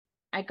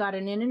I got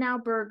an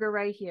In-N-Out burger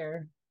right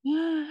here. Got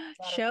a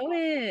Show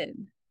it.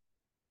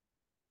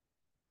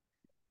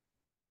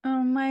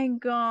 Oh my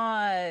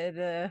God.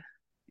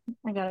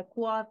 I got a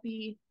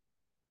coffee.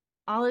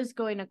 All is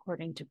going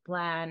according to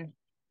plan.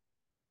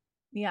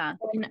 Yeah.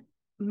 And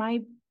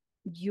my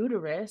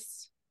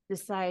uterus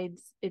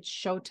decides it's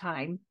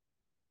showtime.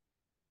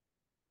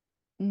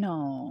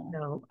 No.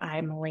 So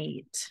I'm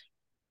late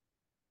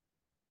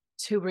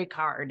to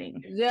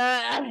recording.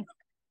 Yeah.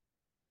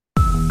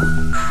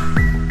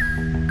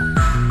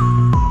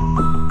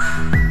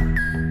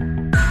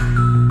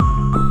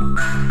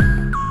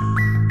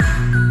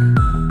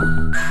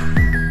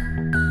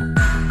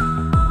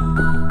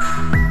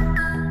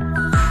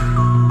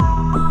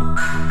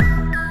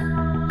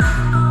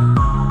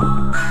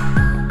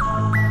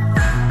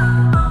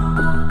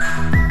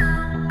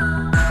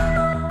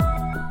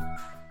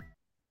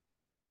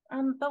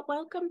 But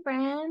welcome,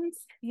 friends.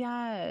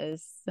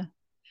 Yes.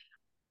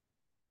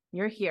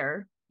 You're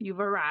here. You've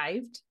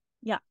arrived.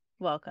 Yeah.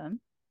 Welcome.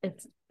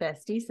 It's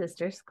Bestie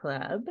Sisters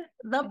Club,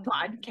 the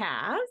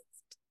podcast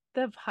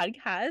The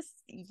podcast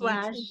YouTube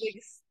slash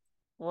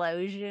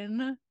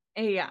explosion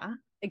yeah.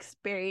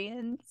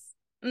 experience.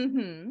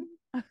 Mm-hmm.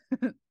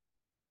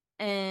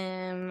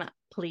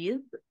 Please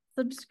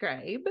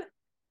subscribe.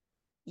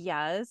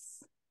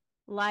 Yes.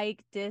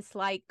 Like,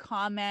 dislike,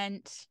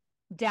 comment,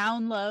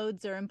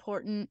 downloads are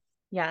important.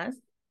 Yes.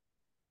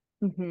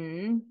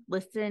 Mm-hmm.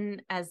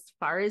 Listen as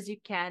far as you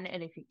can.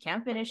 And if you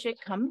can't finish it,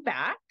 come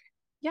back.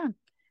 Yeah.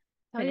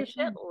 Tell your Finish it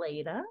friends.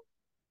 later.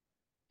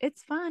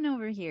 It's fun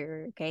over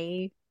here.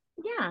 Okay.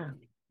 Yeah.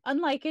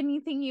 Unlike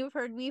anything you've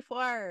heard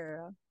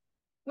before,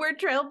 We're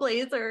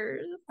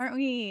trailblazers. aren't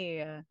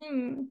we?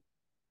 Hmm.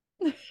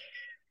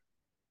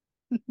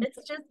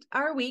 It's just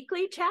our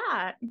weekly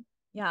chat,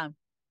 Yeah.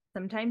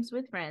 sometimes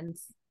with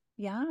friends.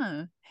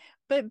 Yeah.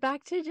 But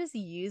back to just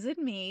using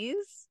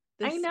me's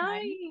I this time.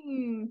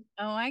 know.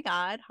 Oh my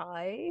God.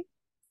 Hi.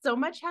 So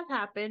much has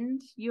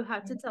happened. You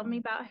have to tell me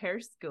about hair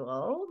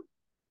school.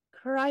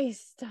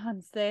 Christ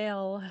on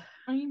sale.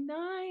 I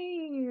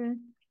know.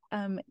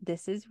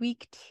 This is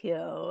week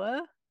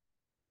 2,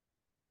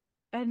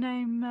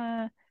 and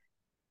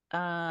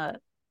uh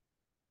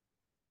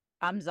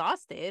I'm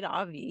exhausted,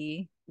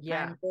 obvi.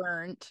 Yeah. I'm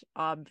burnt,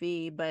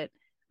 obvi, but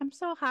I'm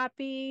so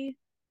happy.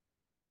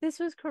 This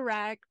was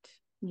correct.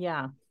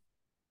 Yeah.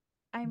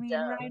 I mean,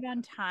 Duh. right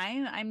on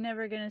time. I'm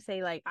never gonna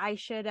say like I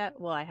should have,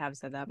 well, I have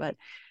said that, but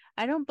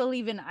I don't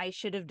believe in I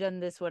should have done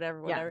this, whatever,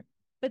 Yeah. whatever.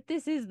 But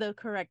this is the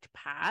correct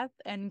path,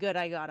 and good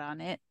I got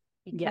on it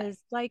Yes. because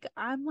like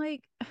I'm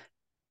like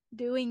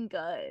doing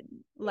good.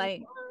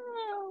 Like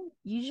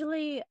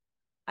usually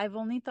I've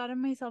only thought of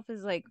myself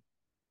as like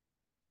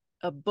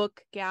a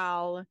book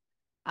gal.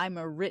 I'm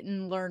a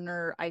written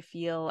learner. I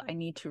feel I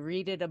need to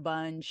read it a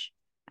bunch.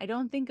 I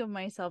don't think of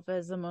myself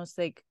as the most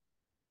like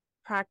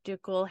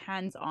practical,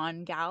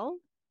 hands-on gal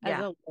as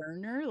Yeah. a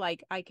learner.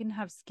 Like I can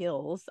have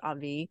skills,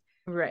 obvi.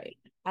 Right.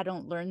 I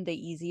don't learn the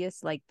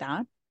easiest like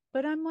that,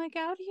 but I'm like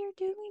out here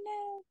doing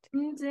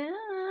it.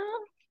 Duh.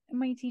 And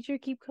my teacher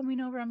keep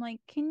coming over. I'm like,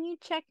 "Can you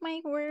check my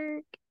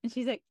work?" And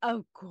she's like,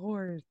 "Of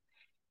course."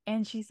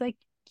 And she's like,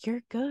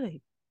 "You're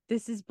good.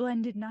 This is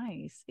blended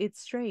nice.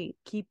 It's straight.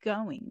 Keep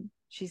going."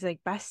 She's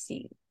like,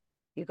 "Bestie,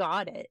 you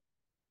got it."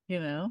 You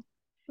know?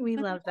 We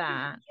And love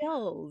that.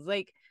 skills.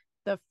 Like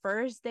the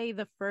first day,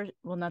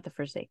 well, not the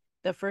first day,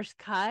 the first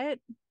cut,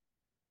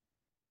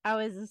 I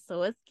was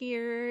so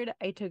scared.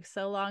 I took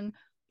so long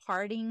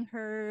parting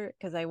her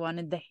because I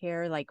wanted the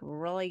hair like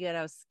really good.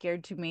 I was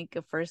scared to make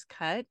a first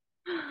cut.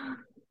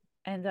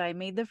 And I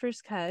made the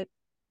first cut.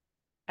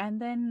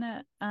 And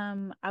then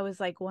I was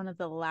like one of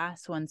the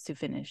last ones to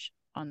finish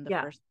on the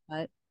Yeah. first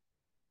cut.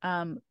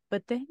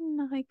 But then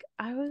like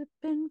I was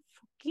been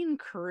fucking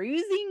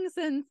cruising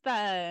since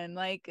then.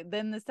 Like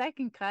then the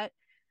second cut,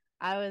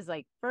 I was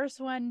like first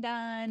one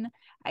done.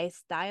 I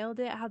styled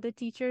it how the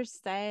teacher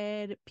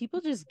said.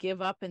 People just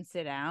give up and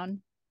sit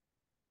down.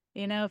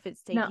 If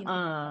it's taking Nuh-uh.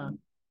 long.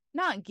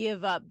 Not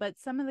give up, but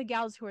some of the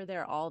gals who are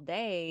there all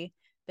day,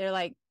 they're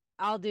like,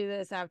 I'll do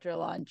this after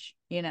lunch.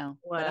 But I'm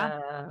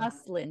Well,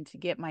 hustling to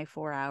get my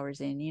 4 hours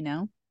in.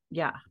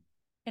 yeah.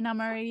 And I'm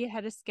already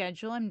ahead of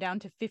schedule. I'm down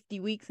to 50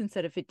 weeks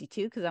instead of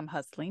 52 because I'm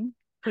hustling,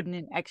 putting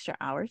in extra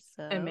hours.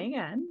 And So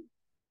Megan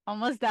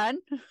almost done.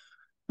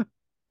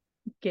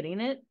 getting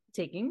it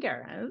taken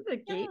care of.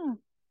 Okay. Yeah.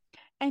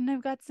 And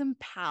I've got some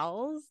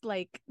pals.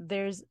 Like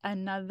there's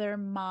another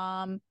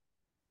mom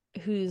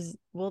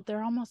well,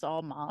 they're almost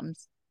all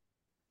moms,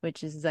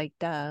 which is like,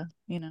 duh.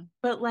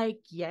 But like,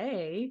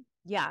 yay.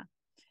 Yeah.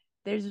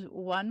 There's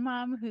one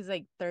mom who's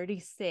like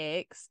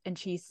 36 and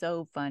she's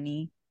so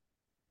funny.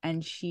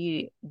 And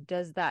she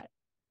does that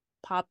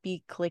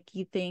poppy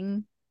clicky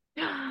thing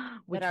that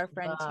Which our we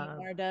friend love.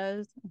 Tamar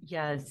does.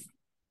 Yes.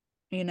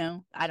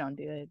 I don't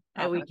do it.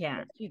 I We hustle, but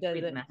can't. she does We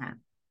it. don't have.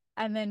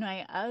 And then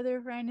my other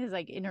friend is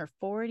like in her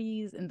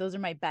 40s, and those are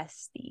my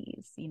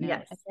besties. And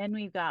Yes. then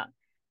we've got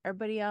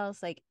everybody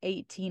else like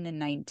 18 and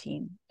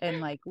 19.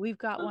 And like we've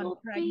got one Oh,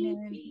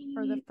 pregnant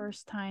for the baby.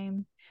 first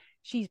time.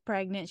 she's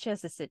pregnant. She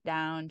has to sit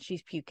down.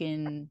 She's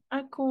puking.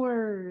 Of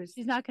course.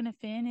 She's not going to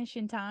finish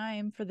in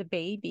time for the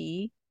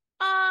baby.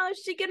 Oh,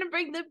 is she gonna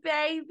bring the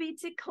baby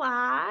to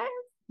class?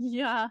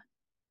 Yeah.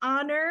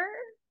 Honor?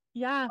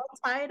 Yeah.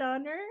 Tied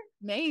honor?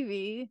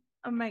 Maybe.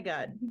 Oh my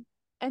God.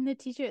 And the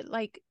teacher,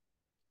 like,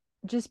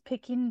 just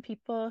picking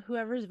people,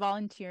 whoever's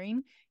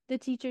volunteering, the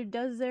teacher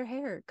does their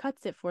hair,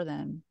 cuts it for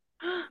them.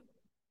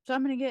 So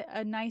I'm going to get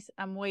a nice,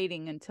 I'm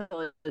waiting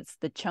until it's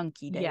the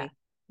chunky Yeah. day,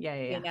 Yeah.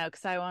 Yeah. Yeah.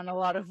 because I want a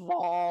lot of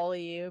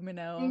volume,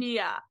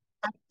 Yeah.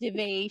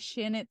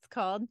 activation, it's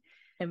called.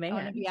 Oh my I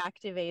want to God. be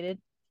activated.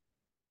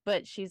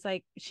 But she's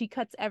like, she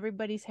cuts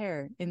everybody's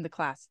hair in the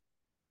class.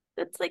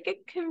 That's like a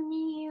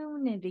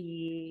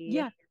community.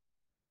 Yeah.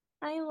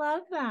 I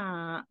love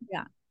that.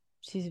 Yeah.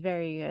 She's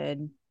very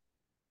good.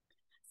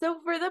 So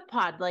for the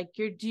pod, like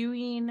you're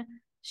doing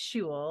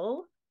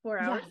shul 4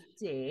 hours Yeah.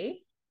 a day,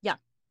 Yeah.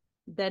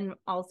 then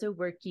also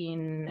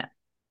working Yeah.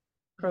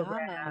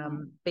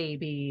 program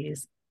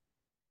babies.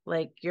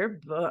 Like you're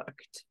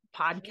booked.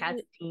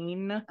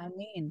 Podcasting. I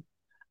mean,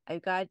 I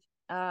got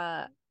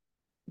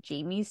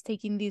Jamie's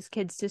taking these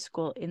kids to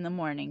school in the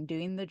morning,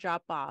 doing the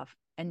drop off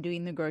and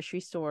doing the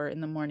grocery store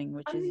in the morning,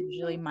 which is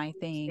usually my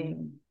thing,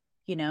 Amazing.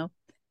 you know?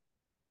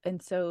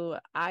 And so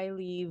I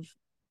leave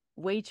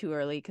way too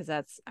early because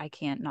I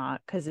can't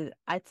not, because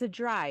it's a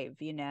drive,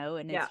 and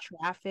it's Yeah.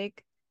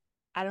 traffic.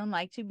 I don't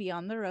like to be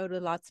on the road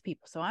with lots of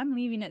people. So I'm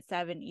leaving at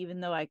 7, even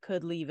though I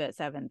could leave at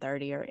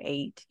 7:30 or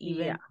 8 Yeah.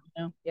 even, you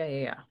know? Yeah.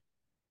 Yeah. Yeah.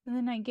 And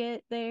then I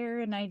get there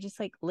and I just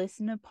like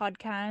listen to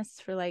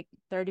podcasts for like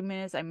 30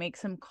 minutes. I make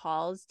some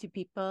calls to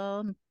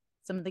people,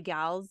 some of the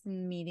gals in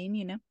the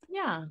meeting,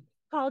 Yeah.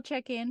 call,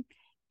 check in.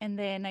 And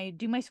then I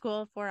do my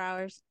school 4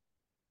 hours.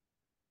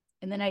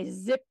 And then I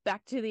zip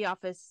back to the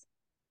office,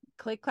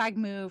 click, clack,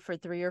 move for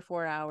 3 or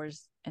 4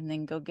 hours, and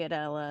then go get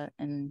Ella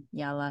and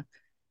Yala.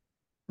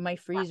 My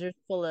freezer's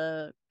full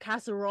of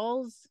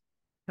casseroles.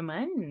 Come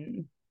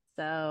on.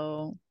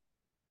 So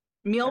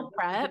Meal everything's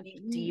prep, been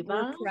eaten.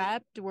 We're diva.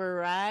 prepped. We're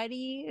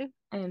ready.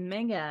 And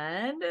my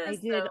God. I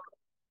So did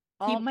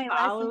all keep my lessons.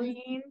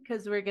 following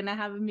because we're gonna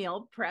have a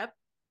meal prep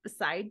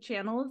side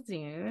channel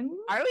soon.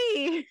 Are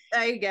we?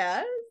 I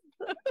guess.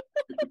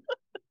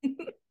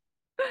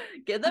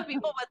 Give the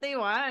people what they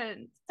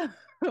want.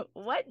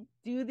 What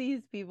do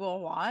these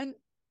people want?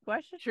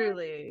 Question mark?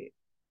 Truly.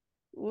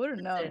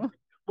 Wouldn't Listen, know.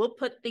 we'll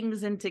put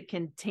things into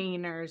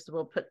containers.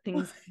 We'll put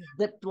things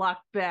in Ziploc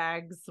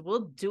bags.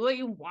 We'll do what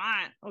you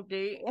want.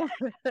 Okay.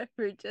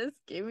 Or just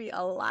give me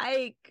a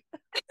like.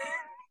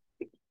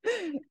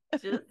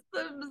 Just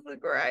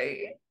subscribe.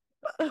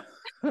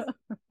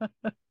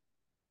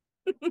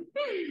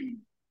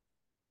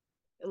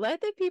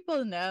 Let the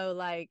people know,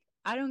 like,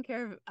 I don't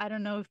care. I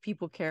don't know if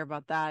people care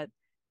about that.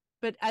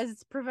 But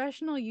as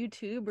professional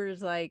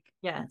YouTubers, like,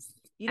 Yes.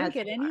 you don't As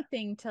get we are.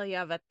 anything till you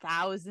have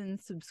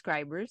 1,000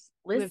 subscribers.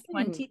 We have Listen.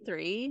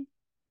 23.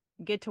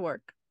 Get to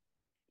work.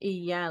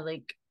 Yeah,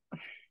 like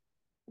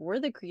We're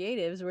the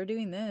creatives. We're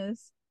doing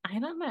this. I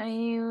don't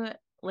know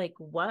like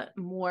what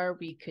more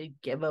we could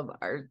give of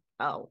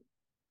ourselves.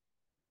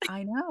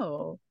 I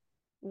know.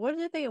 What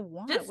do they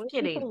want? Just What do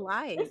kidding. people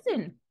like?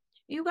 Listen,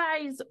 you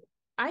guys,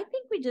 I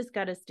think we just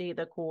got to stay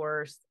the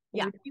course.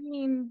 Yeah,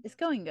 Doing it's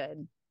going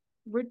good.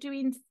 we're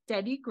doing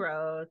steady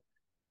growth.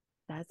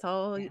 That's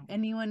all Yeah.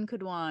 anyone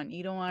could want.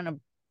 You don't want to,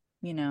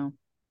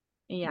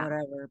 Yeah.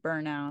 whatever,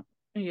 burn out.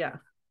 Yeah.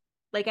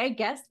 Like I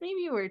guess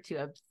maybe we're too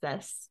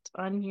obsessed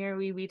on here.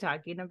 We be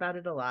talking about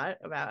it a lot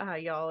about how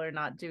y'all are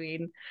not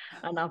doing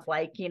enough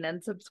liking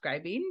and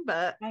subscribing,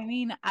 but I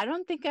mean, I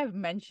don't think I've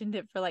mentioned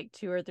it for like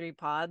 2 or 3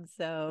 pods,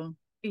 so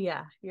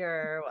yeah,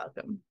 you're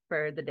welcome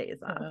for the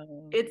days off.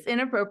 so It's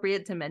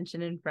inappropriate to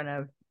mention in front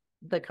of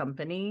the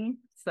company.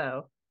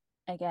 So,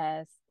 I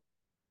guess.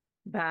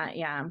 but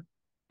yeah.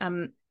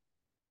 Um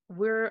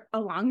we're a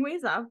long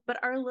ways off,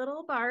 but our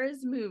little bar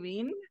is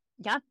moving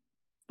Yeah,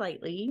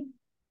 slightly.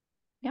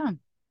 yeah.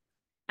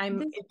 I'm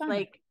This is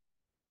fun.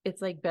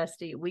 it's like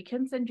bestie, we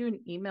can send you an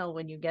email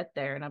when you get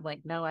there. And I'm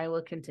like, no, I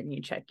will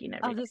continue checking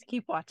I'll every just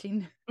keep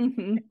watching.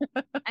 day.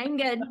 I'm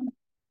good.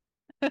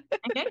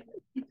 Okay.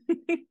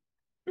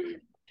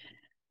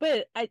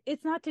 But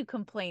it's not to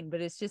complain, but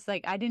it's just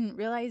like I didn't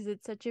realize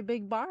it's such a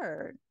big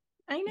bar,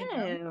 I you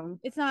know? know.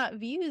 It's not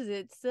views,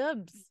 it's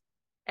subs.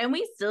 And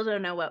we still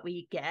don't know what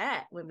we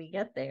get when we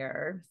get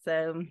there.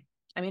 So,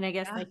 I mean, I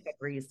guess I Yeah. could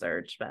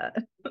research, but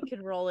We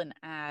could roll an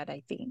ad,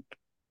 I think,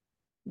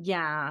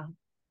 yeah.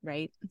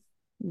 right?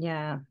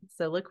 Yeah.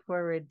 So look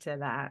forward to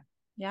that.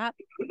 Yeah.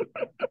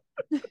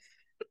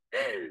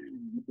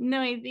 No,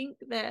 I think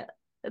that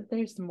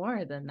there's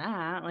more than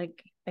that.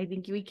 Like, I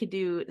think we could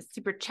do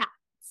super chats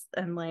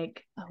and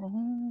like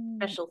Oh.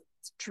 special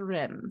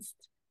streams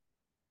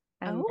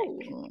and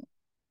like Oh,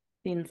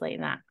 things like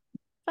that.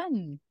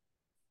 fun.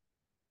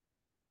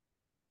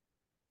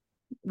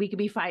 We could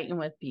be fighting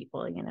with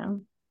people.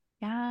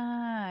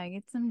 Yeah,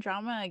 get some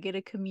drama, get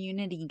a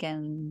community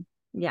going.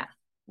 Yeah.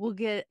 We'll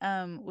get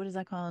what is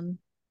that called?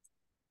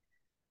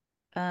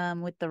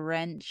 With the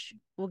wrench.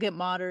 We'll get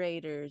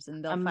moderators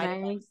and they'll Oh fight my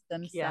amongst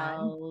God.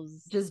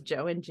 themselves. Just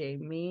Joe and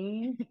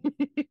Jamie.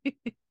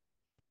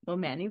 We'll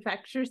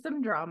manufacture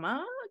some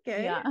drama.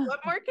 Okay. Yeah. What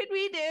more could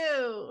we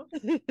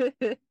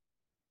do?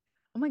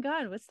 Oh my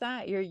God, what's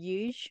that? Your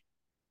huge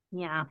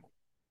Yeah.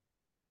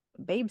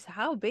 babes,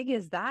 how big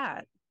is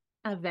that?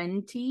 A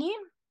venti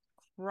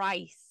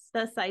Rice.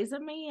 the size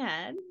of my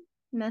head.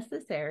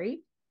 Necessary.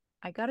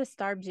 I got a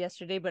Starbs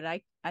yesterday, but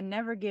I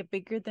never get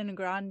bigger than a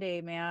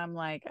grande, man.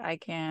 Like I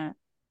can't.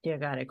 You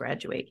gotta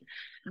graduate.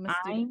 I'm a I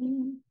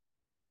student.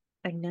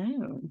 I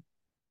know.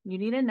 You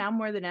need it now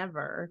more than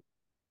ever.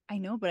 I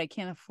know, but I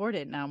can't afford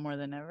it now more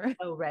than ever.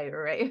 Oh, right,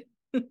 right.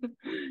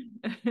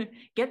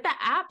 Get the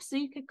app so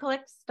you can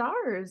collect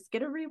stars.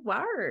 Get a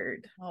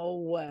reward.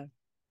 Oh,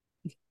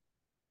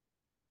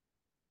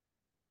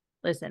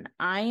 Listen,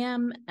 I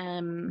am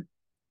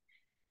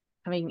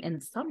having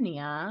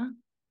insomnia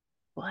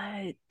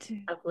what?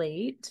 of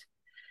late.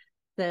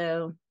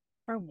 So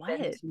For what?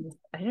 Besties,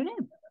 I don't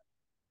know.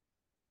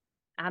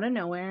 Out of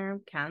nowhere,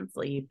 can't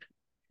sleep.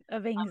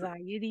 Of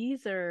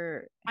anxieties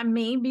or I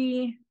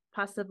maybe,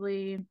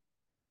 possibly,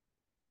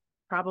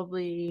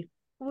 probably,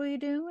 what are you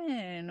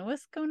doing?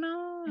 What's going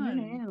I don't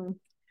on? know.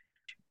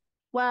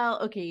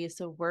 Well, okay,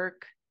 so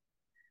work,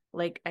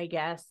 like I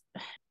guess,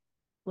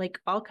 like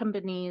all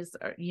companies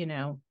are,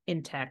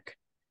 in tech,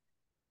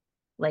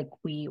 like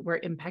we were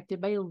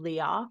impacted by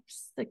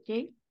layoffs,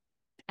 okay?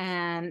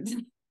 And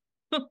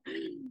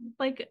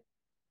like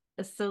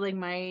so like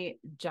my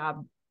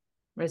job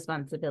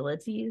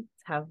responsibilities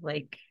have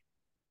like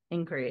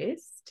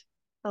increased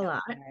a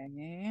lot.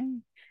 Okay.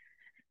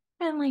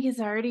 And like it's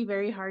already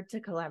very hard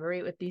to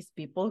collaborate with these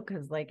people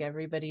because like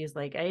everybody's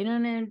like, I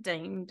don't have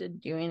time to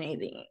do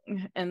anything.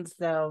 And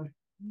so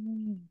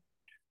Mm.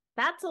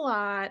 that's a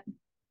lot,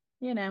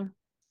 you know.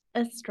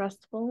 It's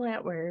stressful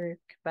at work,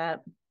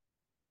 but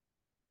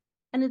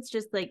and it's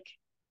just like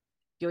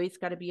you always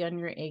got to be on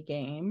your A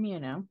game.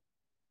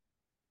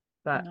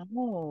 But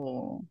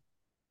No,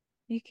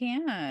 you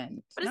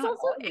can't. but it's Not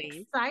also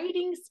always.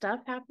 exciting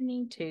stuff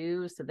happening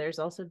too. So there's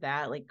also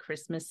that like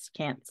Christmas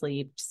can't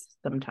sleep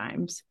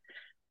sometimes.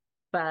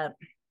 But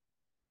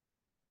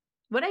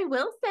what I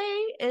will say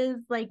is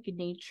like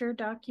nature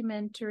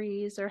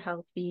documentaries are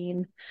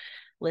helping.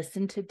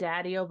 Listen to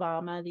Daddy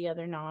Obama the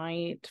other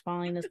night,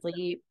 falling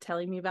asleep,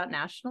 telling me about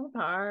national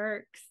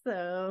parks.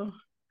 So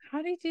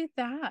How do you do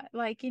that?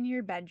 Like in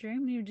your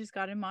bedroom, you just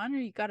got him on, or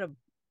you got an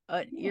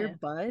yeah,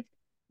 earbud?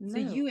 So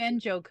no. you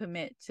and Joe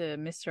commit to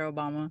Mr.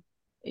 Obama,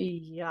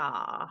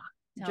 Yeah.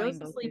 telling Joe's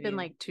both of asleep in you.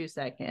 like 2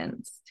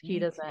 seconds. He Me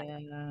doesn't,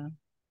 too.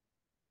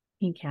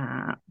 he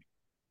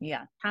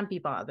Yeah, can't be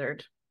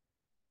bothered.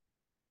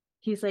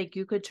 He's like,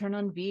 you could turn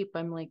on Veep.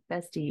 I'm like,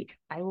 Bestie,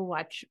 I will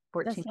watch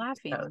that's 14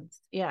 laughing.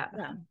 episodes. Yeah.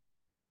 Yeah,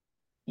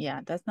 yeah,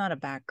 that's not a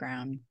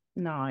background.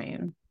 No,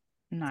 the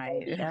No.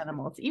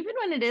 animals. Even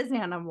when it is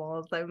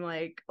animals, I'm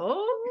like,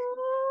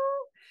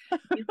 oh,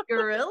 these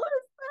gorillas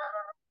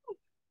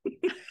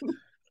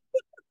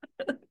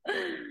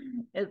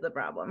is the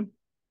problem.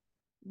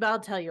 But I'll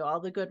tell you all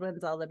the good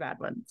ones, all the bad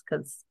ones,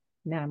 because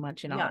now I'm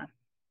watching all of Yeah,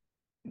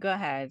 go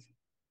ahead.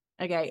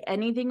 them. Okay,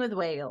 anything with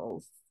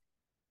whales.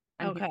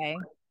 I'm here Okay.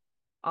 for it.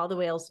 All the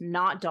whales,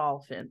 not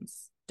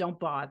dolphins. Don't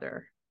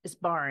bother. It's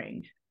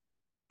boring.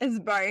 It's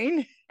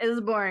boring. It's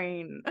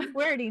boring.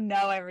 We already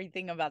know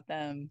everything about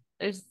them.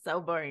 It's so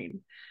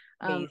boring.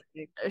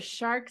 Basic.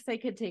 Sharks, I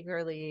could take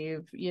or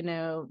leave.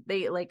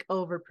 They like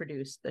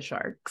overproduce the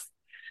sharks.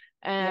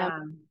 Yeah.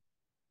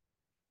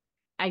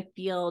 I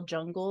feel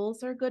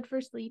jungles are good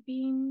for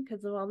sleeping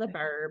because of all the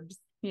burbs.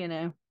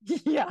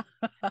 Yeah.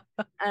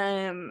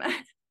 Um,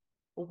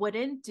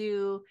 wouldn't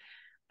do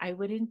I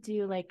wouldn't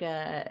do like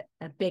a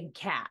big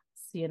cats.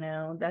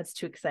 That's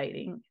too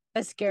exciting.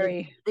 That's They'd,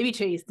 scary. they'd be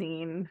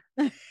chasing.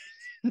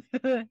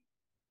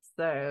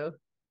 So,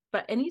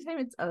 but anytime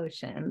it's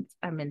oceans,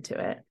 I'm into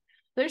it.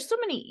 There's so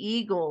many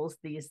eagles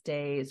these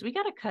days. We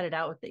got to cut it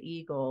out with the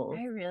eagles.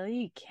 I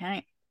really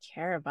can't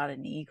care about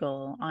an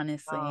eagle,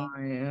 honestly. Oh,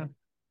 yeah.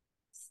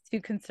 It's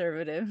too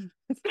conservative.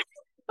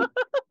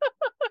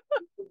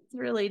 It's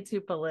really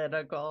too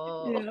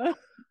political. Yeah.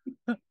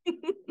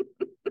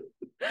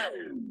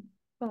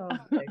 Oh,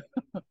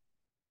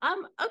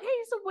 okay,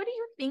 so what do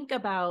you think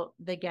about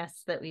the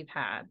guests that we've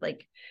had?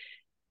 Like,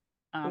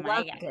 Oh my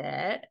loved God.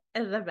 it.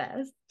 The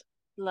best.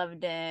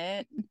 Loved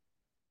it.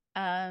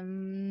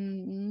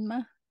 Um,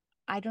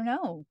 I don't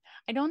know.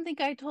 I don't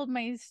think I told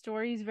my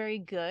stories very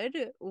good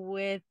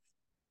with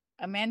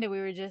Amanda.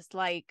 We were just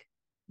like,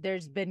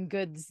 there's been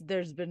goods,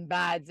 there's been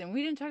bads, and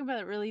we didn't talk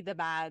about really the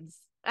bads.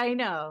 I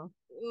know.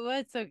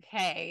 It's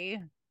okay.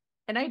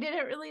 And I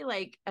didn't really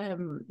like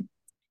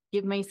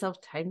give myself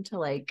time to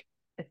like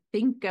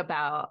think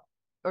about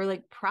or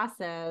like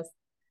process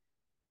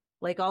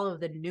like all of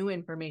the new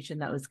information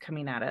that was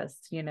coming at us.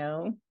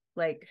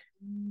 Like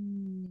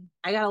Mm.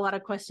 I got a lot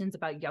of questions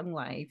about Young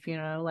Life,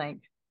 like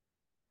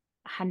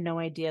I had no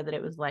idea that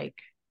it was like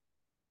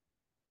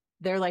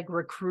they're like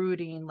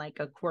recruiting like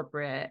a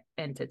corporate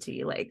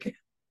entity. Like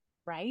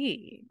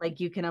Right. Like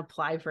you can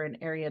apply for an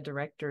area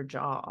director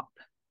job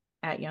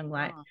at Young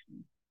Life.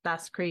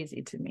 That's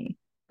crazy to me.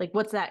 Like,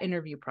 what's that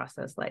interview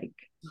process like?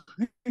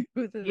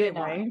 Who do they You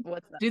want? know,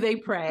 What's do they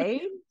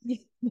pray? Do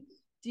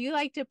you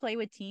like to play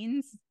with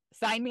teens?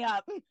 Sign me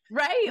up.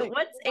 Right. Like,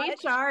 What's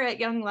what? HR at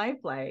Young Life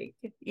like?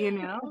 You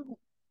know?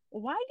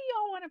 Why do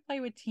y'all want to play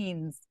with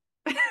teens?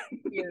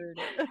 Weird.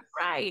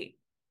 Right.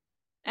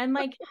 And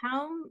like,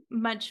 how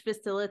much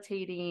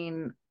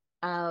facilitating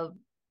of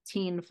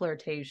teen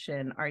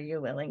flirtation are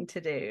you willing to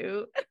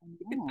do?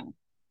 No.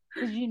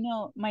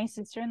 Because my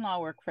sister-in-law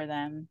worked for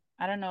them.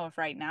 I don't know if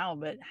right now,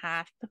 but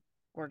half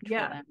worked for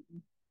Yeah.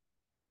 them.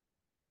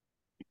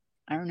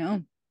 I don't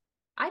know.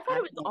 I thought I it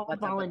don't was know all what's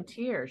up with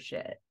volunteer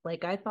shit.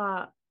 Like, I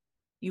thought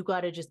you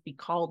got to just be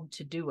called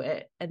to do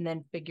it and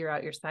then figure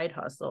out your side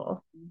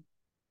hustle. them.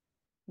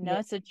 No, Yeah.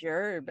 it's a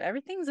gerb.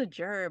 Everything's a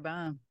gerb.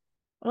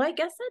 Well, I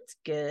guess that's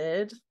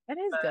good. That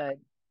is But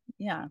good.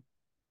 Yeah.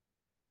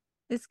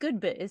 It's good,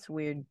 but it's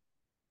weird.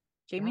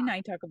 Jamie yeah, and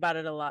I talk about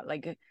it a lot.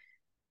 Like,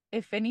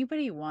 if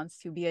anybody wants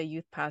to be a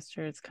youth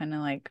pastor, it's kind of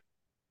like,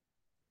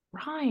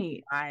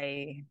 right.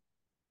 I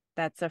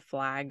that's a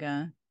flag.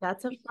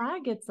 That's a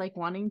flag. It's like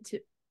wanting to,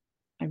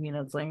 I mean,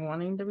 it's like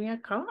wanting to be a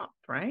cop,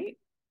 right?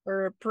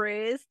 Or a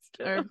priest.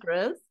 Or a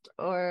priest,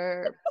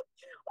 or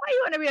Why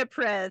you want to be a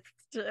priest?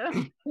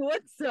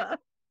 What's up?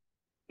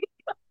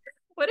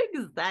 what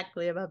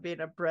exactly about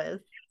being a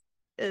priest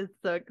is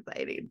so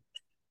exciting.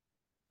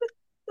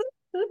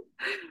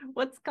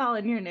 What's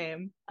calling your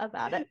name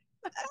about it?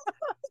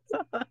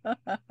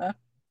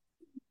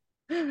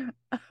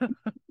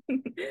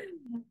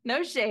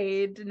 No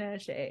shade, no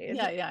shade.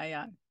 Yeah, yeah,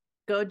 yeah.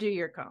 Go do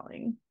your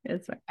calling.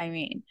 It's fine. I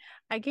mean,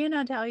 I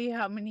cannot tell you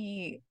how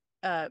many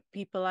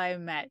people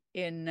I've met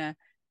in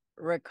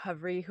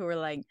recovery who were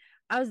like,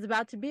 I was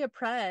about to be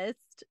oppressed,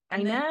 I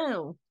and then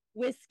know.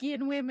 whiskey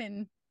and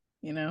women,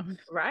 you know,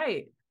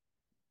 Right.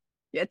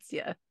 gets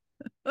you.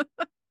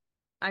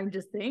 I'm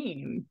just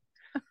saying.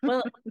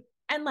 Well,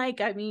 and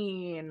like, I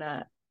mean,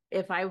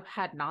 if I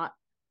had not,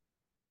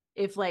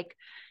 if like,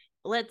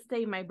 let's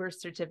say my birth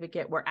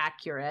certificate were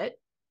accurate,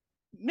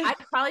 I'd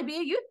probably be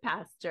a youth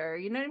pastor.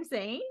 You know what I'm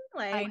saying? I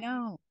Like,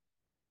 know.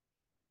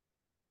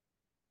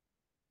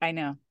 I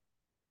know.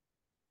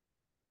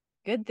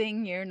 Good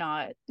thing you're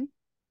not.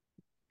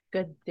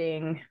 good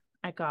thing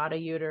I got a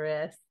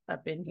uterus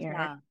up in here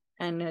Yeah.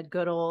 and a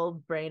good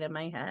old brain in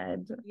my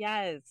head.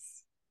 Yes.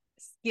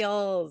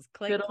 Skills.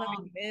 Click, Good click,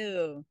 old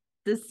moo.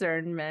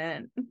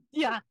 discernment.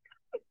 Yeah.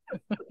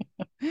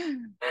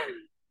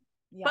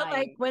 But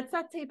like, Yikes. what's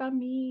that say about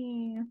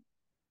me?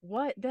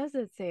 What does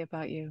it say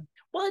about you?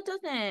 Well, it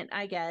doesn't,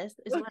 I guess,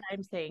 is what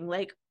I'm saying.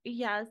 Like,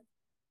 yes,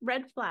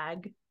 red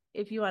flag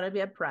if you want to be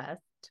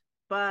oppressed,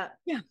 but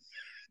Yeah.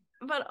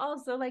 but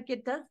also like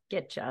it does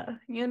get you,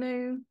 you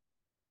know?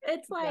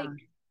 It's like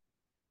Yeah.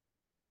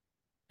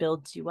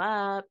 builds you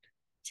up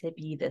to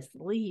be this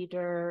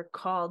leader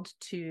called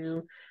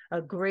to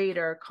a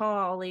greater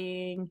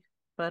calling,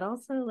 but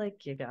also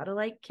like you gotta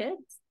like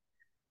kids,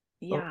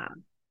 but, Yeah.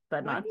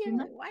 but not too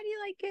much. Why do you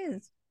like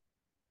kids?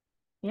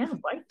 Yeah,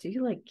 why do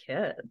you like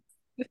kids?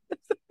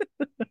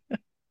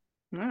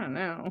 I don't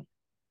know.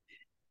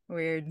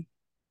 Weird.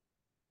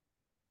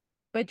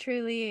 But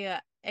truly,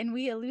 and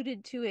we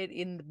alluded to it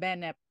in the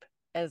Ben ep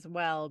as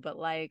well, but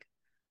like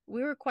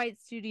we were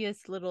quite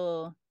studious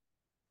little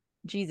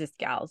Jesus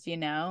gals, you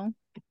know?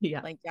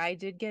 Yeah. Like I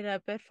did get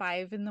up at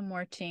 5 in the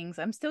mornings.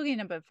 I'm still getting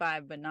up at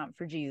 5, but not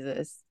for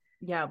Jesus.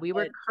 Yeah, we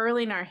were But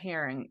curling our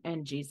hair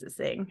and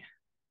Jesusing.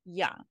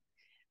 yeah,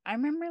 I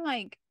remember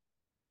like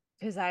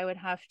because I would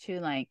have to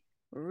like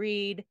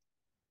read,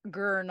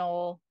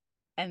 journal,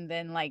 and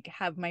then like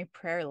have my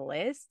prayer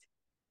list.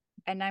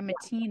 And I'm a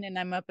teen and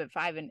I'm up at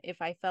 5. And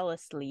if I fell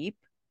asleep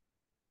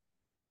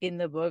in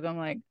the book, I'm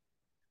like,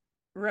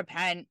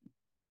 repent.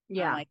 I'm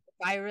Yeah, like,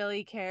 if I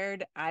really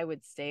cared, I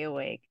would stay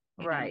awake,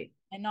 right.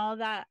 and all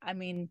that. I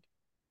mean,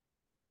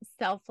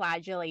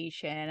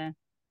 self-flagellation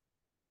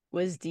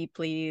was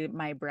deeply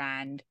my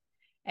brand.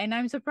 And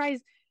I'm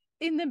surprised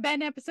in the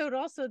Ben episode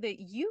also that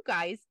you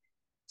guys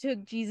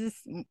took Jesus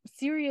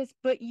serious,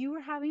 but you were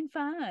having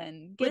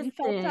fun, getting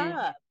fucked Listen,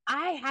 up.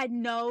 I had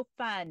no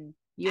fun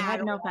you at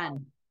had no all.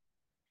 fun.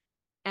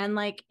 And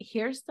like,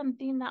 here's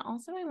something that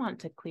also I want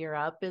to clear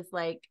up is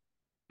like,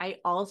 I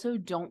also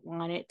don't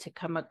want it to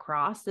come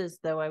across as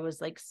though I was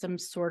like some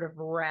sort of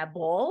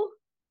rebel.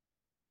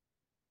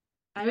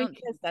 I don't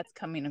Because, think that's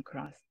coming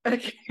across.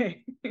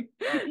 okay.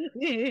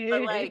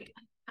 But like,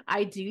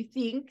 I do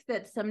think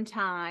that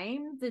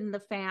sometimes in the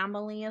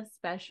family,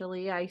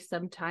 especially, I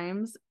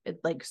sometimes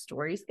like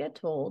stories get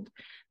told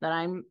that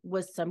I'm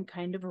was some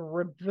kind of a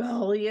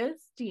rebellious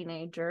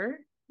teenager.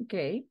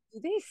 Okay. Do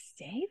they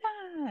say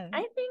that?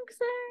 I think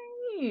so.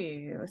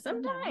 Oh,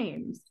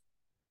 Sometimes.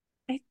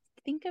 I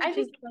think of I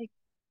just think like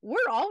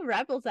we're all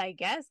rebels, I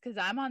guess, because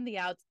I'm on the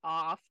outs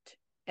oft,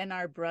 and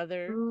our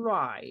brother,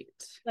 right.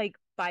 like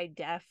by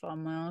deaf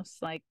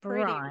almost, like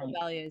pretty Right.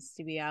 rebellious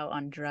to be out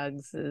on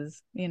drugs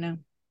is.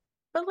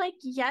 But like,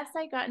 yes,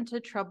 I got into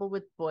trouble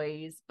with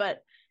boys,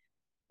 but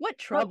What But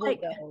trouble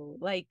like, though?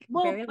 Like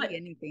well, barely but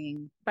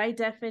anything. by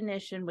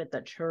definition with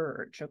the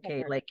church, okay,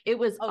 Okay. like it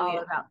was Oh all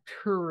yeah. about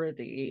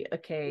purity,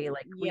 okay,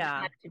 like we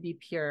Yeah. had to be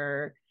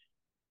pure.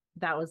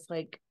 That was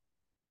like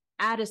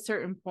at a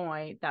certain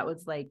point, that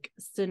was like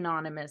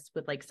synonymous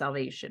with like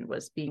salvation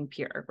was being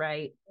pure,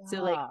 right?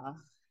 So like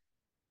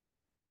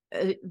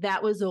Yeah.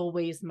 that was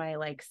always my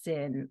like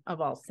sin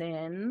of all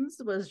sins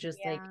was just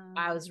like Yeah.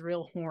 I was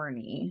real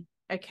horny,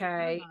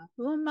 okay, Yeah.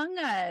 Who among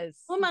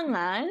us? among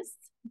us.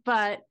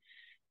 But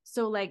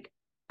so like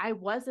I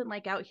wasn't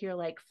like out here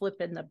like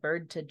flipping the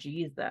bird to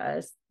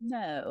Jesus.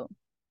 No.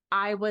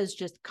 I was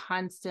just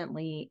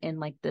constantly in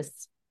like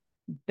this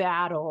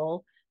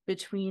battle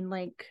between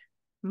like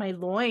my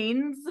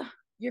loins,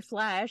 Your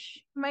flesh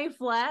my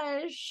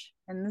flesh,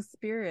 and the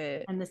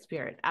spirit. and the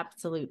spirit.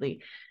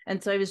 Absolutely.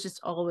 And so I was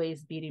just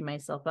always beating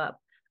myself up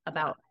Yeah.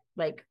 about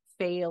like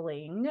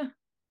failing.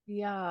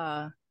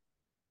 Yeah.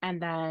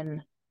 And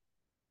then,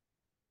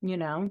 you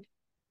know,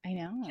 I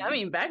know.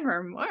 coming back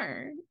for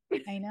more.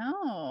 I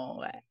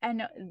know.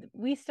 And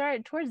we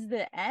started towards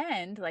the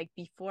end, like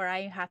before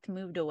I had to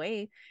moved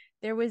away,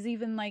 there was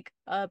even like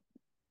a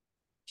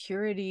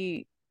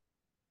purity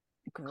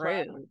Club.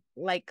 group,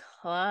 like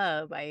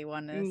club, I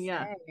want to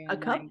Yeah. say. A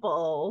And like,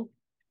 couple.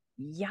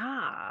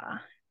 yeah.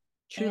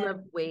 True love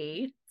And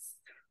waits.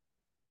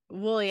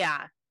 well,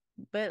 yeah.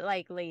 But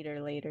like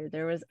later,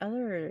 there was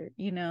other,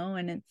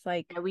 and it's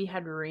like, Yeah, we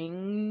had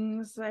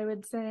rings, I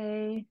would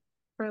say,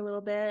 for a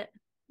little bit.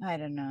 I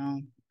don't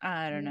know.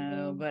 I don't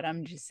know, Mhm. but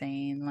I'm just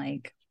saying,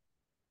 like,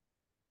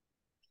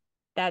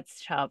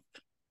 that's tough,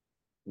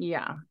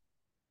 Yeah.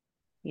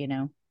 you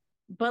know?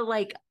 But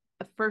like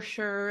for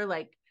sure,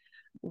 like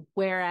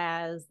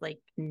whereas like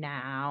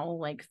now,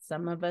 like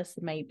some of us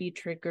might be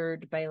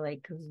triggered by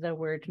like the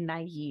word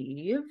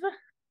naive.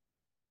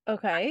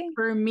 Okay.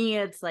 For me,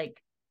 it's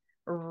like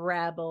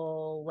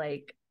rebel,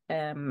 like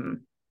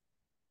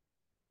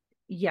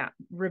yeah,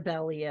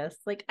 rebellious.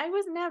 Like I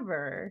was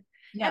never,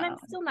 and I'm No,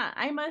 still not.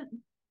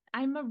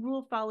 I'm a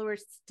rule follower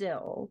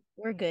still.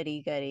 we're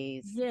goody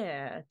goodies.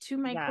 Yeah, to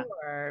my Yeah.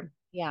 core.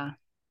 Yeah.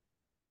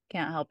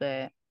 Can't help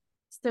it.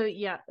 So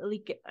yeah,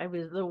 like I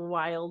was the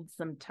wild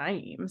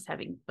sometimes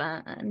having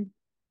fun,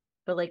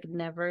 but like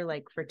never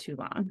like for too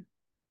long,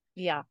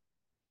 Yeah.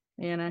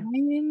 you know? I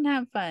didn't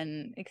have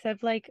fun,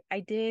 except like I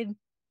did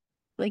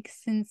like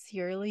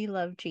sincerely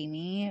love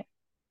Jamie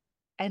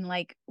and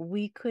like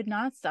we could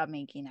not stop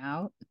making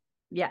out.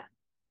 Yeah.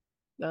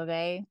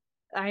 Okay.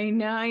 I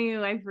know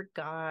you. I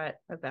forgot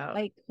about.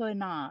 Like could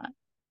not.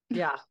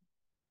 Yeah.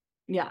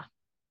 Yeah.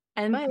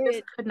 And But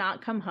just could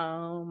not come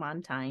home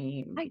on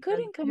time I because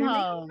couldn't come you're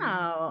making home.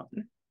 out.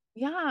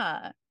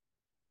 Yeah.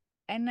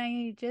 And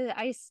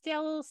I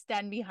still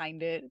stand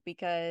behind it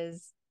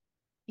because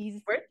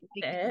he's Worth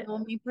like the it.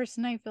 only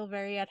person I feel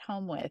very at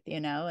home with,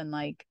 and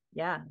like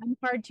Yeah. I'm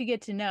hard to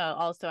get to know.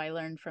 Also, I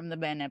learned from the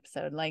Ben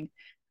episode, like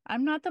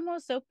I'm not the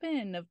most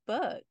open of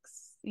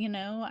books,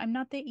 I'm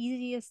not the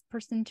easiest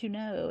person to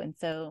know. And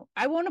so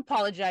I won't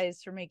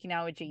apologize for making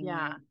out with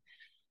Yeah. Jamie.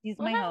 He's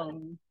Well, my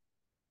home.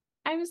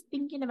 I was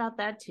thinking about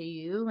that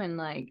too. And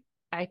like,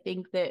 I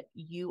think that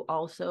you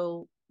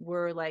also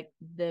were like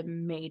the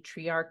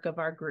matriarch of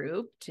our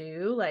group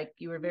too. Like,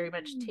 you were very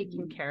much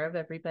taking Mm. care of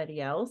everybody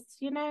else,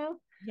 like,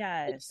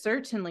 Yes.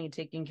 certainly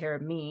taking care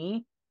of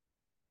me,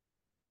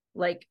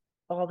 like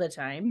all the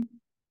time.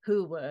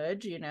 Who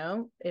would,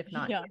 if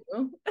not Yeah.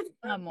 you?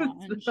 Come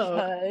on,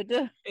 So,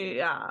 should.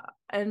 yeah.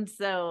 And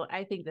so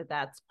I think that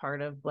that's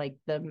part of like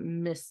the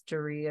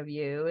mystery of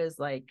you is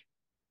like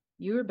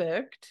you were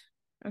booked.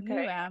 Okay. Who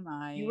am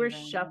I You were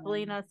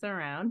shuffling even? us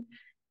around,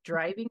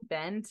 driving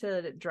Ben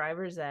to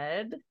driver's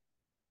ed,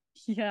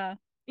 Yeah.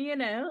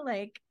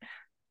 like,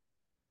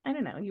 I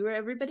don't know. You were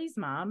everybody's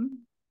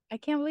mom. I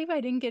can't believe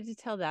I didn't get to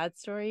tell that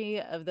story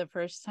of the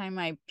first time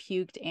I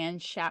puked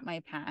and shat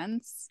my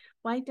pants.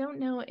 Well, I don't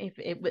know if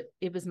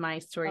it was my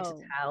story to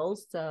Oh, tell.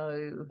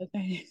 So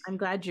okay. I'm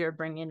glad you're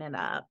bringing it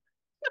up.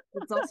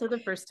 It's also the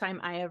first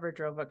time I ever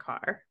drove a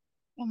car.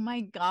 Oh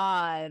my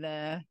God.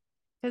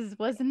 Because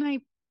wasn't I,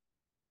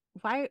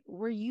 why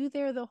were you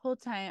there the whole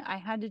time? I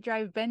had to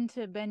drive Ben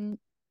to Ben.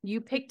 You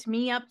picked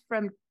me up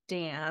from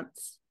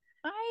dance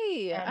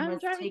and I'm was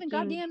driving the taking,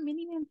 goddamn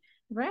minivan.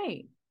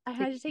 right, I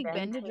had to taking take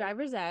Ben Ben to to,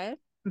 driver's ed.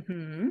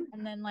 mm-hmm.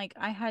 And then, like,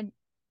 I had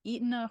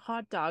eaten a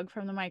hot dog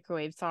from the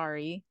microwave.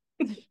 Sorry.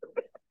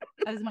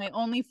 That was my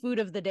only food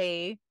of the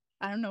day.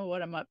 I don't know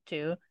what I'm up to,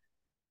 you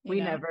We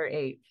know? never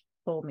ate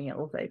full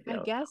meals, I I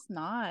feel. guess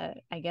not.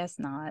 I guess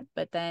not.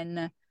 But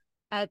then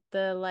at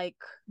the like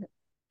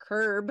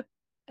curb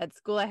at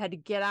school, I had to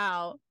get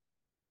out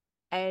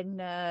and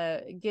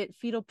get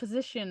fetal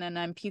position, and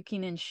I'm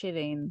puking and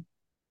shitting.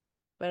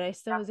 But I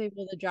still was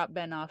able to drop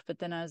Ben off. But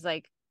then I was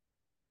like,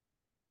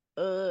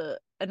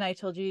 and I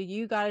told you,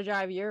 you gotta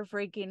drive. You're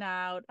freaking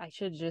out. I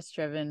should have just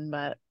driven,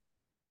 but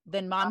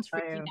then mom's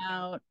freaking I,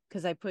 out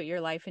because I put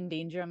your life in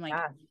danger. I'm like,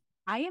 yeah.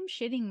 I am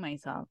shitting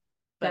myself.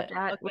 But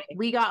That like okay.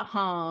 we got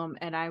home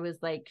and I was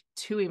like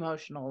too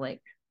emotional,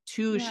 like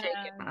too shaken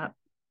Yeah. up.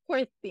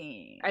 Poor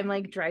thing. I'm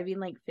like driving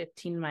like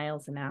 15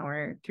 miles an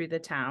hour through the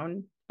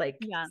town, like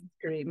Yeah.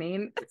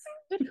 screaming.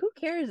 But who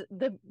cares?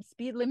 The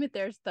speed limit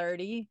there's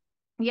 30.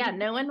 Yeah,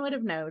 no one would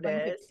have Going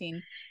noticed.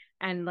 15.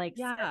 And like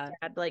Yeah,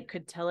 stepdad like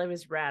could tell I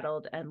was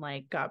rattled and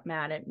like got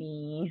mad at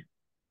me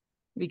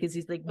because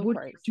he's like, of "What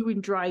are course. you doing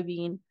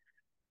driving?"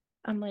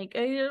 I'm like,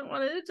 "I didn't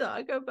want to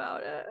talk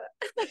about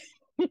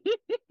it."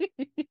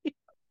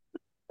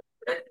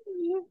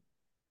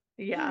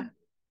 Yeah,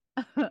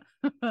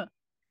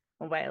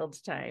 wild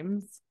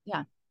times.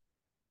 Yeah.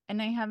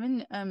 And I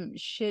haven't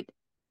shit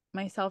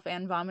myself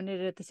and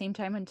vomited at the same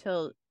time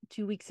until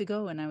 2 weeks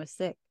ago when I was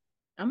sick.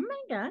 Oh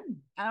my God.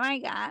 Oh my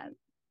God.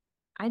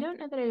 I don't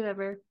know that I've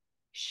ever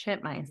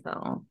shit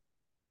myself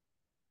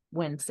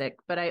when sick,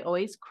 but I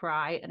always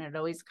cry and it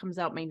always comes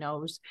out my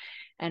nose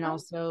and Oh,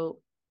 also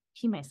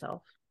pee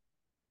myself.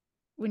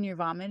 when you're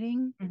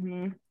vomiting?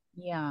 Hmm.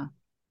 Yeah.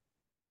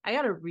 I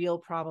got a real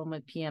problem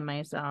with peeing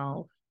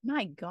myself.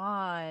 My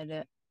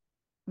God.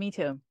 Me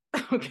too.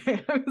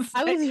 Okay. I was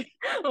I like, was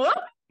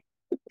what?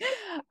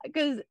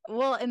 because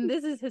well, and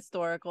this is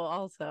historical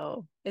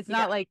also. It's Yeah.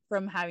 not like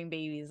from having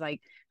babies.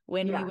 Like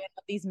when we Yeah. went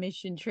on these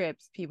mission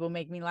trips, people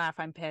make me laugh.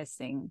 I'm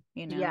pissing,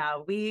 you know.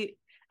 Yeah.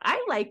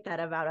 I like that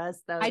about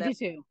us though, I that do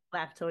too. we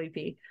laugh till we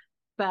pee.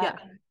 Yeah. But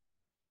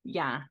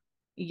yeah.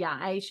 Yeah.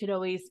 I should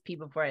always pee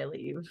before I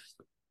leave.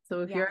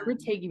 So if Yeah. you're ever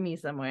taking me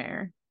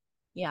somewhere,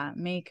 Yeah.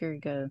 Make her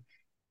go.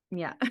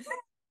 yeah.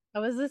 I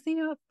was listening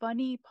to a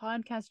funny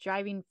podcast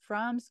driving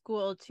from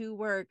school to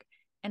work,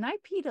 and I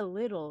peed a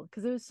little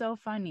because it was so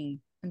funny.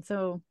 And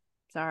so,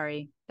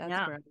 sorry, that's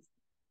Yeah. gross.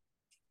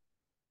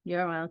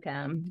 You're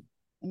welcome.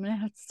 I'm gonna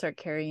have to start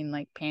carrying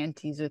like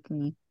panties with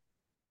me.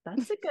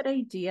 That's a good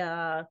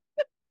idea.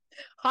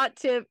 Hot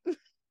tip.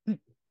 I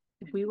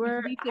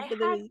Beauty tip of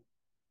the had week.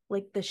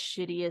 like the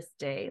shittiest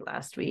day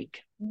last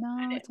week. No,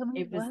 And tell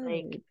me it was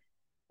what.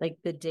 like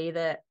the day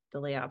that the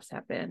layoffs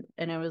happened.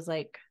 And I was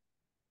like,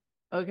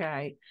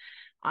 okay,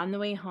 on the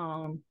way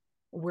home,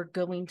 we're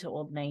going to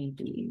Old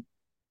Navy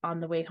on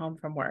the way home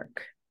from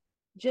work.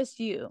 Just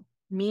you.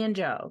 Me and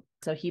Joe.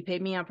 So he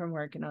paid me out from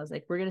work and I was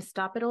like, we're gonna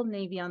stop at Old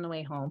Navy on the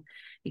way home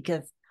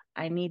because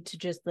I need to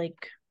just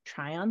like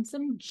try on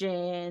some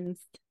jeans,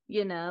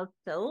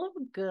 feel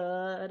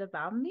good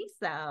about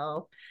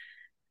myself.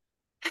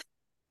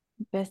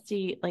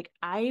 Bestie, like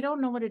I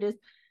don't know what it is.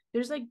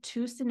 There's like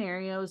two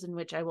scenarios in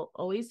which I will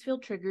always feel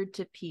triggered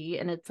to pee,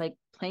 and it's like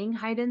playing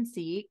hide and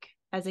seek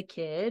as a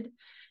kid,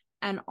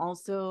 and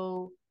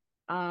also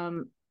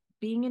um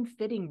being in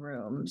fitting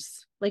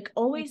rooms. Like Like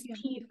always you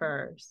have pee to-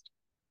 first.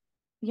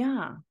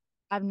 Yeah,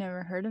 I've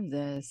never heard of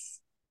this.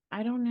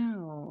 I don't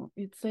know.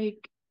 It's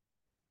like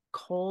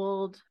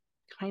cold,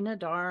 kind of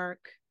dark,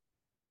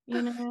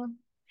 you know?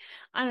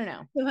 I don't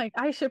know. You're like,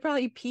 I should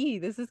probably pee.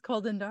 This is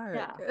cold and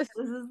Yeah, dark. this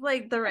is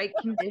like the right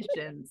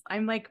conditions.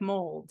 I'm like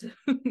mold.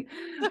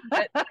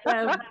 But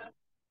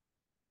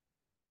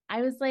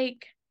I was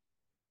like,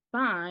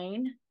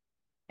 fine.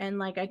 And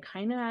like I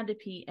kind of had to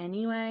pee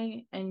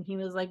anyway. And he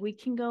was like, we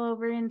can go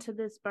over into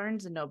this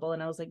Barnes and Noble.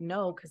 And I was like,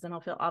 no, because then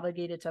I'll feel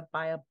obligated to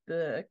buy a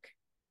book,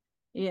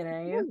 you So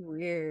know?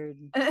 weird.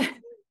 I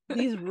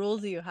These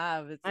rules you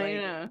have, it's like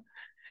know.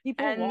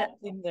 people And walk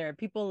in there,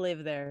 people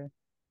live there.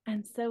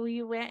 and so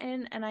we went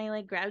in and I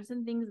like grabbed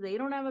some things. They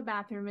don't have a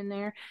bathroom in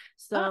there. Ah,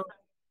 So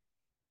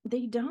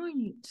they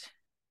don't.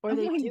 Or oh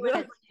they my do and God.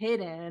 it's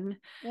hidden.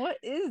 What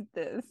is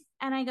this?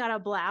 And I got a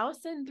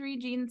blouse and three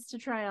jeans to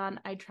try on.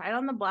 I tried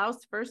on the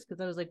blouse first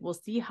because I was like, we'll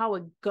see how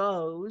it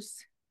goes.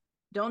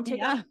 Don't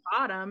take off Yeah. the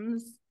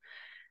bottoms.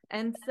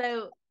 And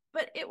so,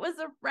 but it was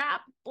a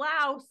wrap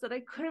blouse that I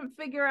couldn't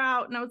figure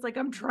out. And I was like,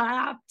 I'm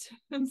trapped.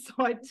 And so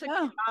I took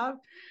Oh, it off,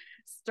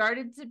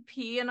 started to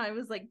pee, and I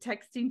was like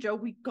texting Joe,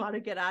 we got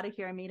to get out of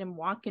here. I made him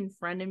walk in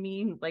front of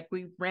me. Like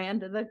we ran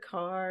to the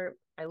car.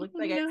 I oh looked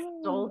like I no.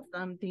 stole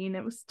something.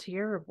 It was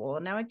terrible.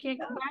 And now I can't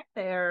go No. back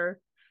there.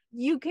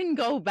 You can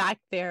go back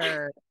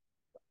there.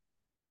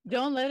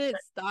 Don't let it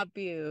stop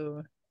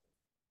you.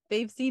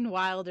 They've seen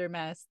wilder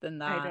mess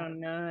than I that. don't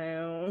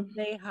know.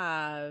 They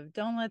have.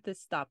 Don't let this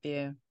stop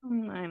you. I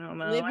don't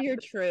know. Live your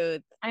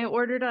truth. I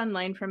ordered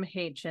online from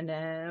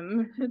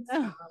H&M. It's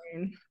Oh,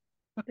 fine.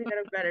 They got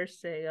a better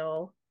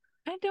sale.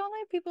 I don't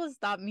let people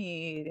stop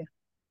me.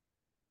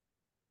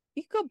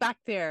 You go back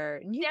there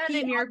and you Stand pee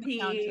in your on the pee.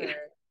 counter.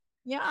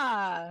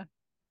 Yeah.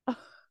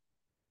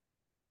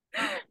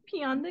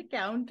 Pee on the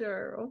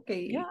counter.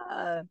 Okay.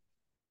 Yeah.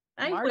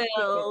 I Mark it.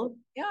 will.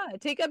 Yeah.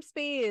 Take up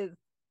space.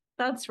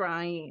 That's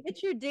right.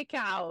 Get your dick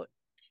out.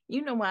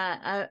 You know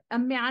what? A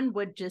man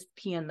would just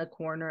pee in the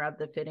corner of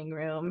the fitting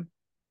room.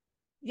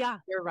 Yeah.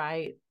 You're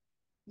right.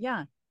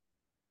 Yeah.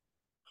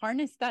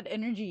 Harness that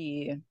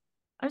energy.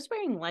 I was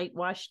wearing light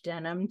wash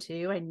denim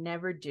too. I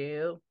never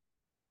do.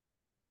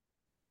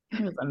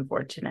 It was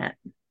unfortunate.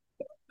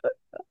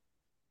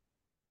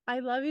 I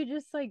love you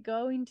just like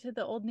going to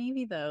the Old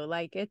Navy though.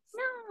 Like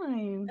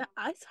No.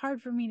 it's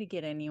hard for me to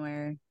get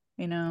anywhere,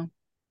 you know.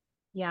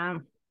 Yeah.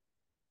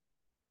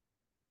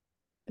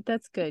 But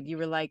that's good. You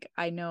were like,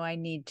 I know I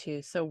need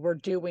to, so we're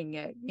doing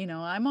it.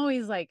 I'm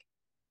always like,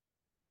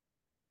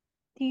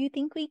 do you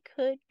think we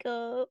could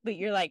go? But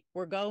you're like,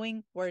 we're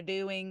going, we're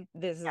doing,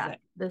 this is Yeah, it.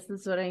 this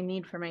is what I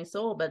need for my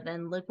soul. But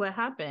then look what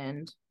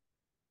happened.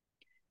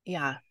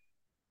 Yeah.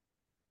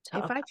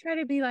 If Tough. I try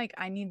to be like,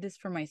 I need this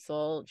for my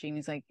soul,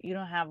 Jamie's like, you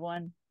don't have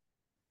one.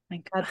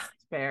 Like, That's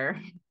fair.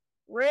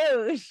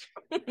 rude.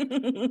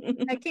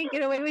 I can't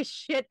get away with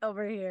shit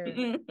over here.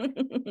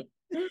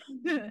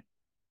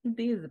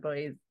 These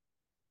boys.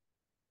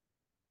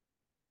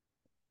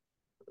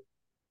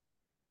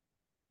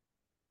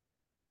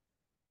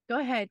 Go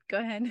ahead. Go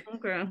ahead.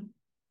 Okay.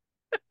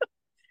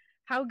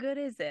 How good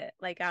is it?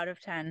 Like out of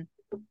 10?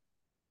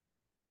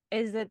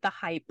 Is it the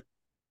hype?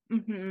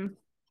 When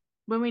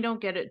we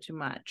don't get it too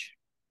much.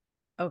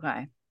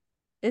 Okay.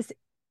 It's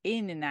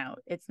in and out.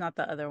 It's not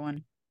the other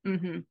one.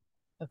 Mm-hmm.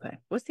 Okay.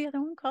 What's the other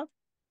one called?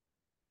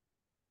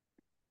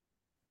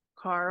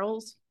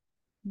 Carl's.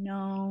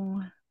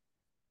 No.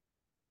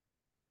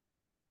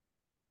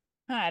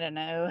 I don't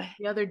know.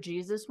 The other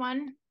Jesus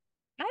one.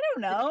 I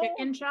don't The know.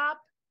 chicken shop.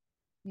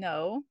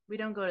 No. We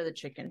don't go to the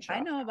chicken I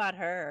shop. know about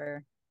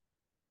her.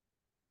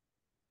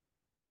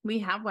 We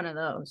have one of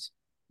those.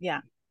 Yeah.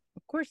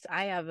 Of course,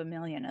 I have a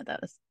million of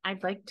those.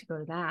 I'd like to go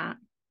to that.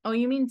 Oh,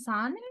 you mean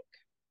Sonic?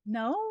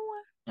 No.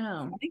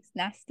 Oh. Sonic's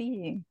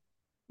nasty.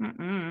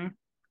 Mm-mm.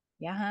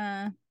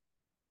 Yeah.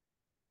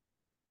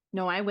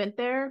 No, I went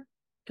there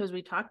because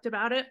we talked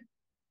about it.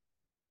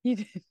 You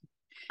did.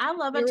 I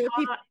love a There were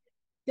people talk,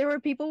 there were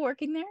people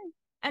working there?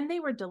 and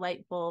they were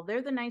delightful.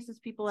 They're the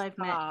nicest people I've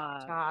met in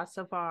Stop. Utah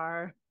so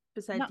far,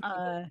 besides the people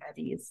Nuh-uh. at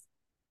Betty's.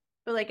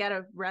 But like at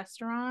a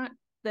restaurant,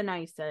 the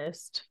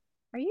nicest.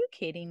 Are you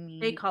kidding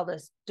They me? called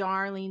us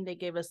darling. They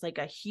gave us like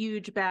a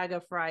huge bag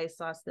of fry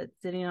sauce that's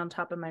sitting on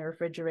top of my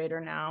refrigerator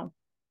now.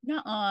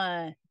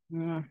 Nuh-uh.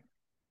 Mm.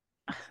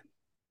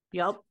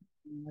 Yep.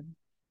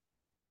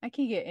 I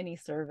can't get any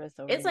service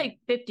over It's here. like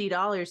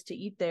 $50 to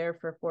eat there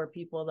for 4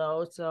 people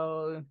though,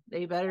 so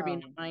they better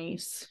be Oh.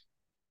 nice.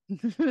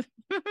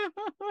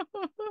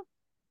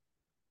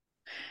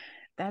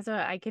 That's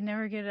why I can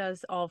never get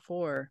us all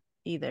four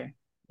either.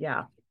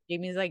 Yeah.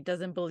 Jamie's like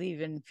doesn't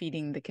believe in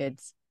feeding the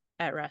kids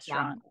at Yeah.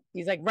 restaurants.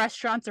 He's like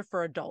restaurants are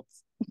for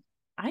adults.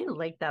 I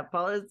like that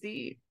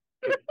policy.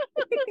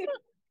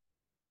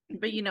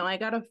 But I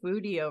got a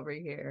foodie over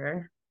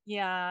here.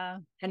 Yeah.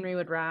 Henry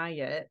would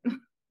riot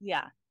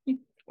Yeah.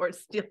 or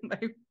steal my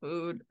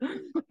food.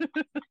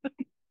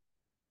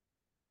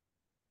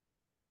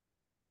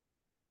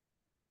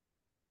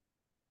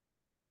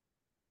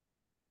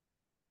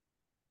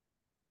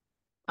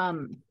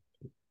 Um,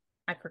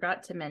 I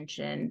forgot to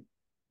mention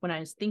when I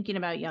was thinking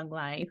about Young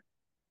Life,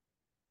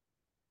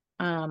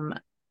 um,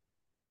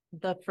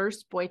 the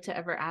first boy to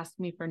ever ask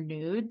me for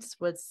nudes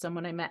was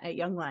someone I met at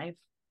Young Life.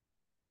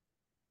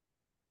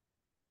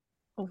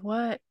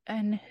 What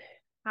and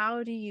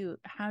how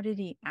did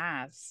he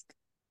ask?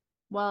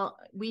 Well,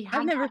 we I've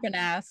had never that. been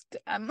asked.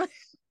 I'm like,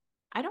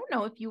 I don't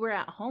know if you were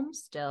at home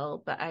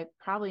still, but I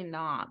probably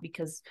not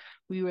because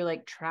we were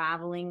like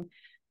traveling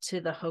to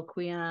the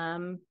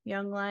Hoquiam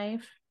Young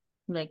Life,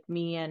 like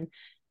me and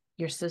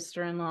your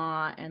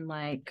sister-in-law and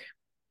like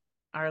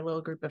our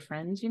little group of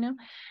friends,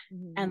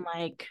 and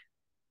like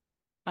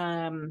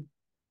um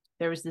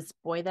there was this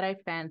boy that I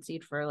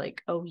fancied for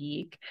like a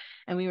week,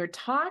 and we were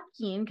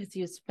talking because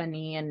he was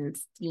funny and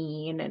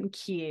seen and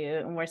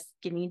cute and wore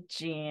skinny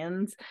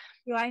jeans.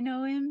 do I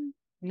know him?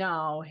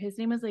 No, his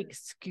name was like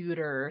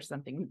Scooter or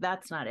something.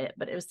 That's not it,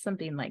 but it was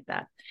something like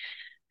that.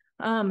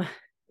 Um,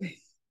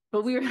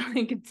 but we were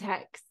like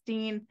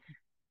texting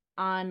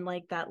on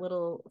like that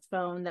little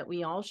phone that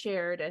we all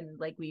shared, and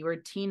like we were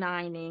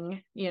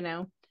T9ing, and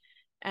Yeah.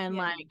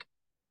 like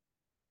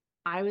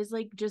I was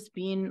like just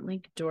being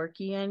like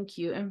dorky and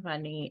cute and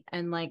funny,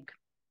 and like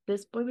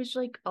this boy was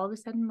like all of a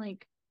sudden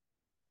like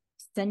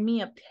send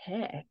me a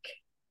pic,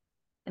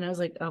 and I was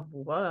like, of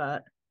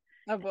what?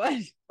 Of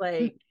what?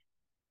 Like,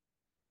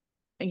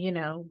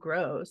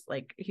 gross.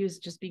 Like he was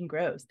just being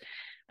gross.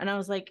 And I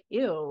was like,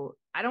 ew,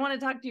 I don't want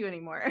to talk to you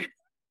anymore.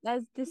 That's And I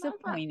was like,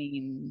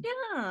 disappointing.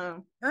 yeah,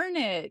 Earn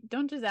it.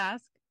 Don't just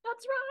ask.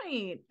 that's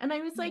right. And I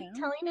was like Yeah.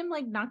 telling him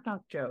like knock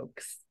knock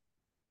jokes.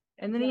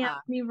 And then he Yeah.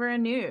 asked me for a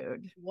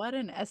nude. What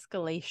an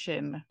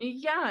escalation.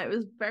 Yeah, it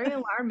was very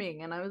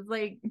alarming. And I was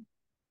like, I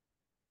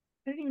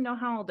don't even know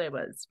how old I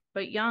was,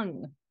 but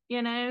young,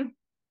 I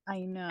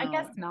I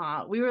guess know.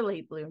 not. We were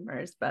late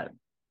bloomers, but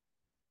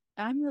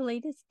I'm the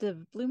latest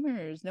of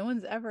bloomers. No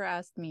one's ever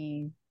asked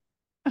me.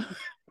 still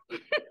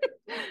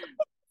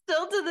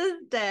to this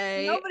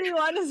day. Nobody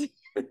wants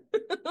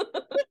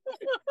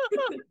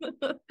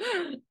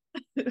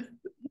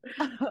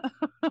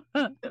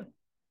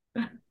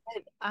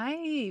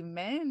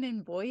men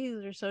and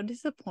boys are so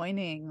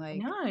disappointing. I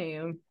Like,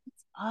 know.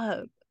 what's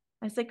up?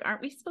 I was like,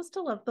 aren't we supposed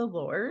to love the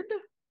Lord?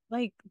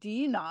 Like, do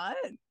you not?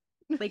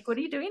 Like, what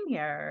are you doing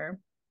here?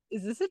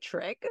 Is this a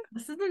trick?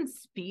 This isn't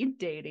speed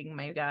dating,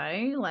 my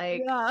guy.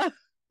 Like, Yeah.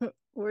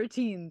 We're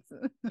teens.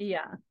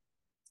 yeah,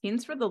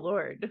 teens for the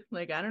Lord.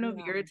 Like, I don't know if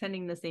Yeah. you're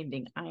attending the same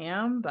thing I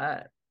am,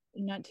 but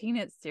You're not taking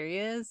it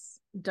serious.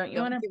 don't you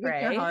want Don't to give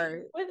it your pray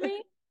heart. with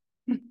me?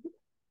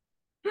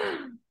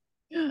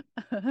 So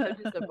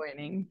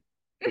disappointing.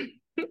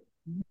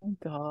 Oh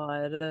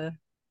God,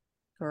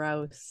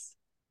 gross.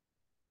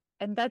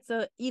 And that's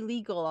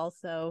illegal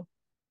also.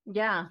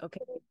 Yeah.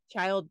 Okay,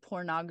 child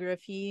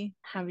pornography,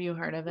 Have you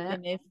heard of it?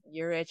 even if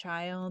you're a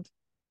child,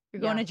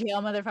 you're going Yeah. to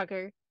jail,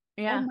 motherfucker.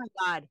 Oh Yeah. my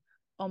God.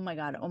 Oh my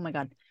God. Oh my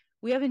God.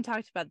 We haven't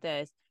talked about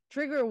this.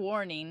 Trigger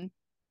warning.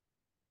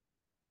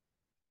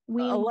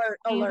 We Alert,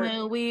 we alert.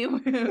 will we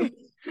will.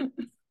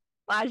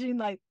 Flashing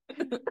like,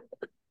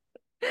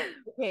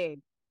 okay,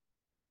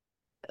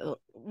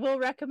 we'll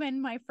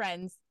recommend my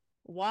friends,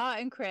 Wah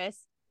and Chris.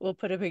 We'll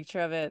put a picture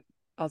of it.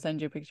 I'll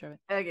send you a picture of it.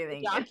 Okay, The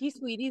thank you. Jockey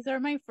Sweeties are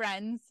my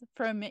friends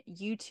from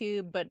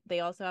YouTube, but they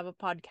also have a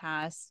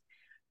podcast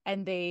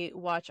and they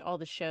watch all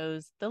the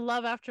shows. The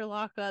Love After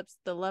Lockups,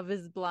 The Love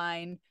is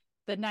Blind,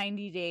 The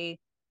 90 Day,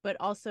 but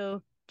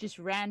also just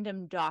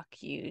random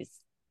docus.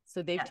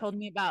 So they've Yes. told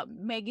me about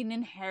Meghan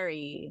and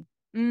Harry.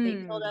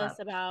 They told Love. us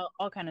about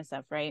all kind of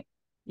stuff, right?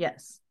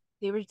 Yes.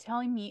 They were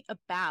telling me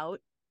about,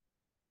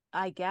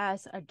 I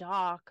guess, a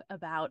doc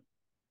about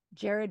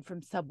Jared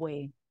from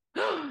Subway,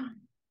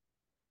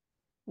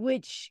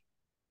 which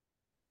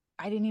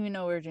I didn't even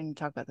know we were going to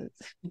talk about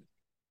this.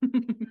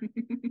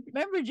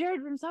 Remember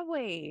Jared from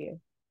Subway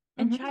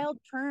and Mhm. child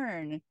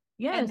porn.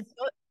 Yes. And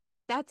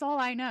that's all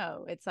I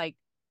know. It's like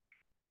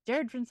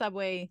Jared from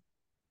Subway,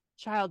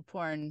 child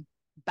porn,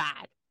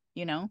 bad,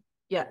 you know?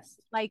 Yes.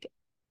 Like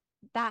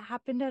that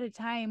happened at a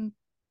time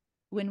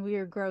when we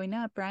were growing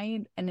up,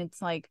 right? And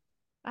it's like,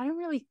 I don't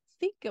really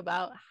think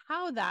about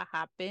how that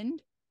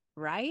happened,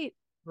 right?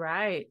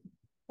 Right.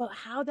 But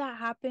how that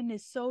happened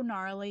is so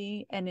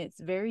gnarly and it's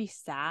very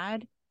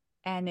sad.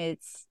 And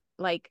it's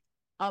like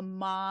a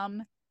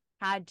mom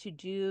had to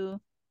do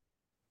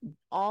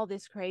all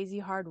this crazy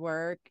hard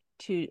work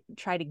to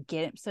try to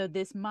get him. So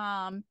this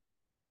mom,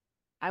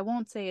 I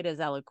won't say it as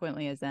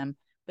eloquently as them,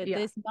 but Yeah.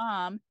 this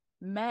mom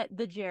met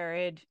the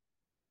Jared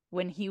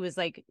when he was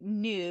like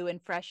new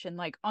and fresh and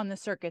like on the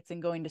circuits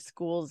and going to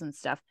schools and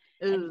stuff.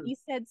 And Ooh. he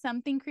said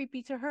something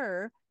creepy to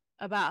her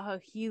about how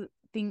he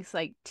thinks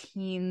like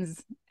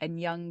teens and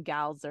young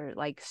gals are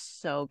like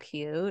so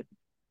cute.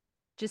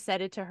 Just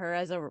said it to her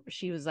as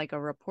she was like a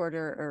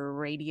reporter or a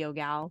radio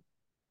gal.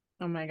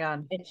 Oh my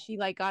God. And she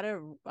like got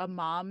a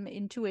mom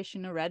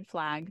intuition, a red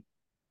flag.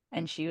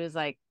 And she was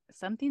like,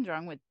 something's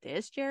wrong with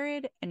this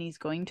Jared. And he's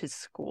going to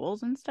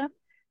schools and stuff.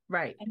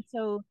 Right. And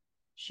so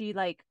she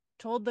like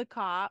told the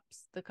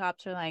cops. The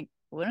cops are like,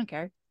 we don't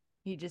care.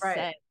 He just Right.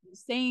 said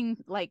saying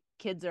like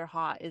kids are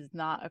hot is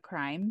not a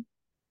crime.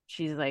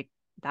 She's like,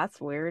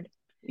 that's weird.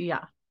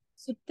 Yeah.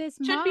 So this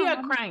Should be a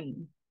mom,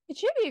 crime. it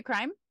should be a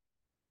crime.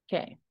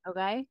 Okay.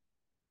 Okay.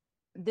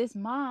 This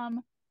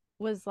mom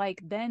was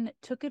like, then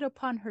took it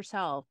upon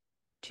herself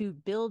to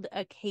build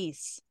a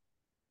case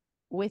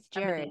with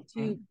Jared to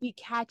Amazing. be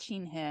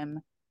catching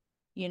him,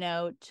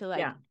 to like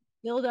Yeah.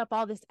 build up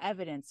all this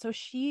evidence. So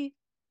she,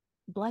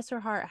 bless her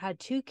heart, had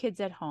two kids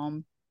at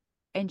home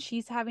and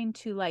she's having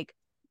to like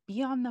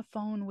be on the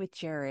phone with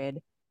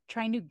Jared,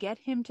 trying to get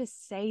him to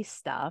say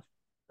stuff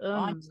Oh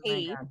on my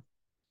tape. God.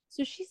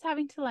 So she's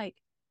having to like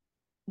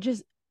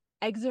just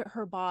exit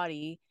her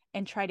body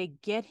and try to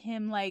get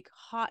him like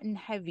hot and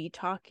heavy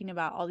talking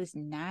about all this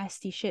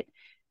nasty shit.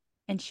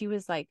 And she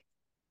was like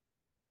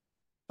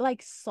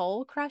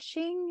soul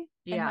crushing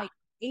and Yeah. like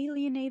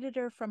alienated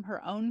her from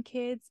her own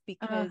kids Uh,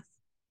 because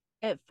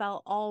it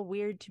felt all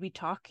weird to be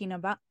talking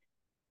about.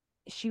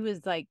 She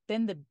was like,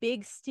 then the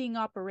big sting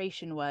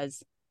operation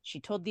was she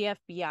told the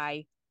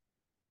FBI,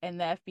 and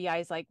the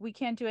FBI is like, we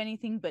can't do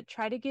anything but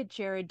try to get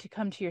Jared to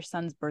come to your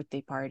son's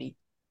birthday party.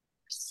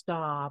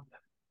 Stop.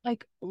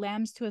 Like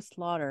lambs to a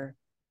slaughter.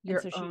 And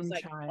Your so she was own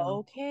like,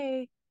 child.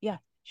 okay. Yeah.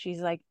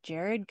 She's like,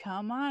 Jared,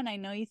 come on. I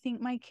know you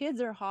think my kids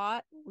are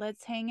hot.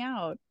 Let's hang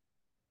out.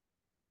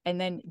 And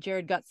then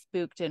Jared got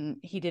spooked and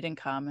he didn't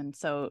come. And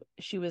so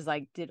she was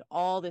like, did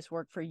all this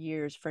work for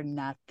years for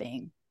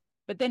nothing.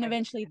 But then Like,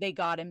 eventually they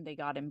got him.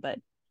 But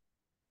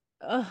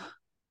oh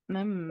we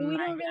my don't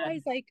God.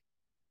 realize like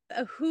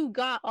who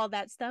got all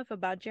that stuff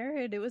about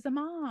Jared. It was a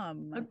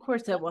mom. Of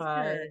course it Bless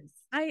her.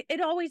 was. It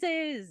always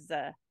is.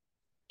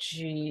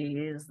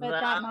 Jeez. But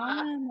that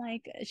mom,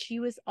 like, she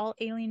was all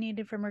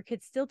alienated from her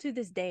kids still to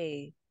this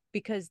day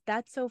because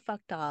that's so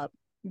fucked up.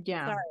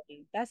 Yeah.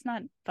 Sorry, that's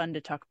not fun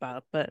to talk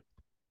about, but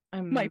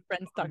my I'm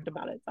friends talked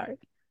about it. Sorry.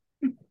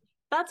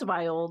 That's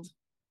wild.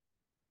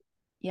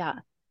 Yeah,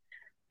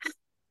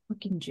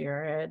 Fucking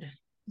Jared.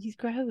 he's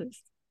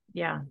gross.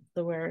 Yeah,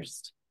 the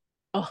worst.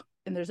 Oh,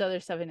 and there's other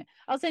stuff in it.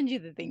 I'll send you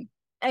the thing.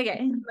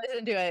 Okay.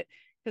 Listen to it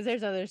because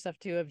there's other stuff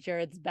too of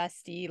Jared's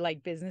bestie,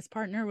 like business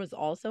partner, was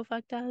also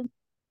fucked up,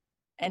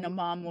 and a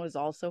mom was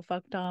also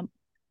fucked up,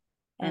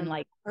 Oh and my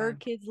like her God.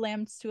 kids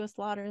lambs to a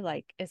slaughter.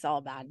 Like it's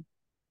all bad.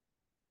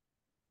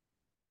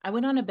 I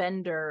went on a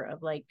bender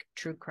of like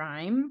true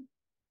crime.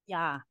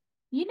 Yeah,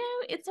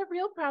 It's a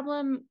real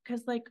problem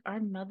because like our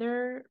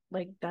mother,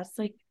 like that's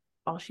like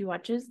all she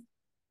watches.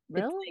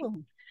 It's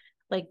real.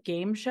 like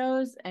game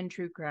shows and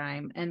true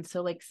crime. And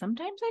so like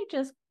sometimes I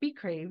just be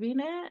craving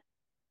it.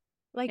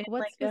 Like And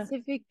what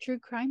specific true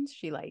crimes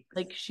she likes?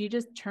 like she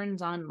just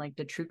turns on like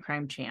the true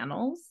crime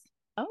channels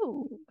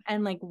Oh,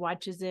 and like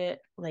watches it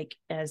like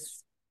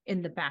as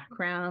in the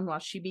background while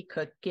she be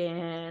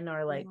cooking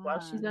or like while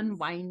she's yes.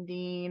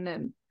 unwinding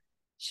and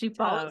she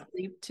falls Tough.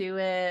 asleep to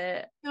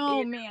it.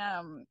 No,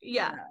 ma'am.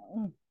 Yeah.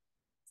 No.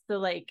 So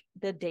like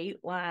the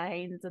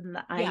datelines and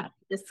the Yeah. ID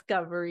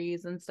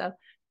discoveries and stuff.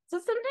 So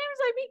sometimes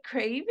I be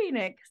craving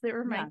it because it Yeah.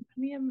 reminds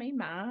me of my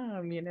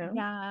mom, you know?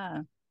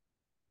 Yeah.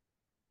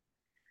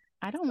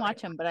 I don't So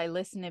watch them, but I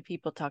listen to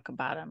people talk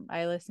about them.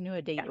 I listen to a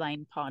yeah.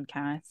 Dateline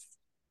podcast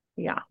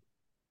Yeah.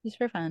 just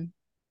for fun.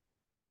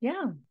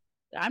 Yeah.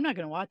 I'm not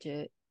going to watch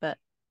it, but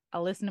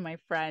I'll listen to my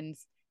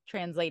friends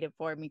translate it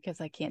for me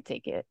because I can't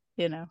take it,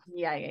 you know.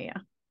 Yeah. Yeah.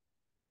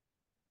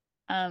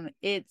 Yeah.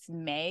 It's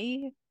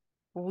May.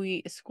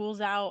 We school's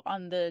out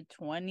on the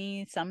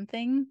 20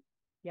 something,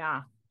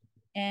 Yeah.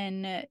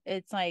 and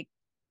it's like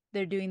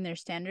they're doing their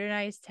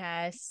standardized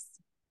tests,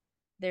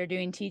 they're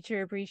doing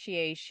teacher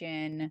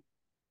appreciation,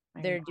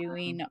 I they're know.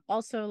 doing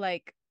also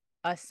like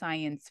a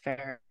science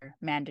fair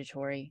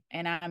mandatory,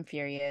 and I'm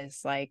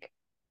furious. Like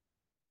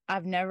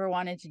I've never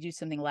wanted to do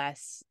something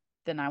less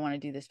than I want to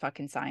do this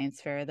fucking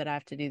science fair that I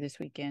have to do this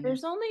weekend.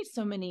 There's only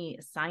so many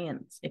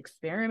science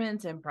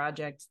experiments and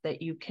projects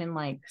that you can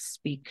like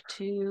speak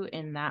to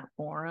in that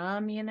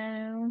forum, you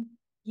know?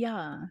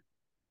 Yeah,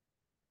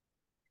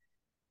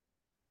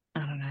 I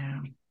don't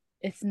know.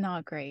 it's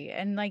not great.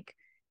 And like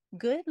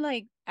good,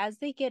 like as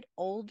they get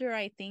older,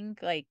 I think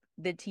like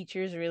the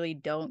teachers really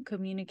don't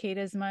communicate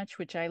as much,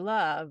 which I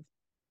love.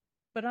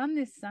 But on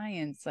this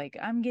science, like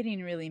I'm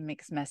getting really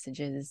mixed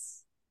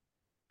messages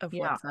of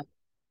Yeah. what's up.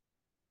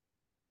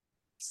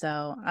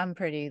 So I'm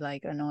pretty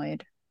like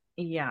annoyed.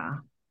 Yeah.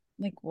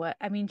 Like what?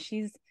 I mean,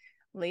 she's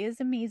Leia's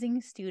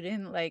amazing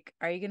student. Like,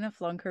 are you gonna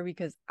flunk her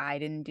because I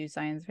didn't do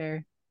science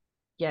fair?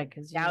 Yeah.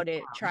 Cause you Doubt it.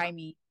 know, Try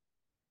me.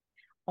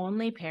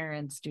 only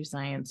parents do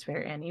science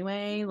fair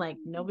anyway. Like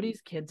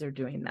nobody's kids are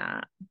doing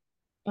that.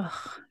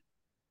 Ugh.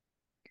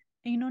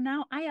 And,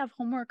 now I have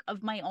homework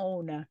of my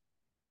own.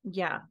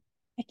 Yeah.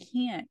 I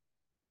can't.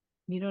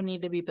 You don't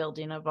need to be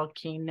building a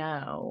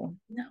volcano.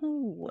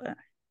 No.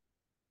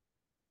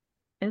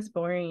 It's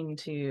boring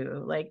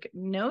too. Like,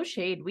 no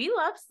shade. We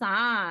love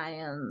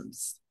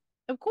science,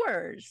 Of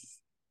course.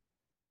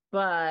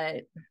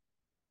 but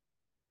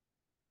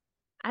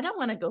I don't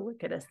want to go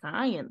look at a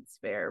science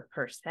fair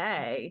per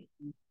se.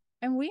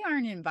 And we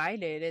aren't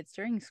invited. It's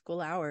during school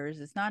hours.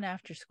 It's not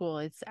after school.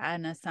 It's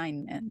an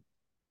assignment.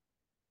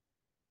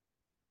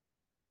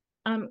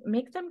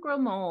 Make them grow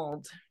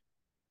mold.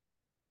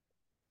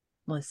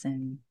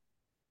 Listen.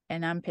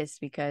 And I'm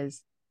pissed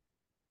because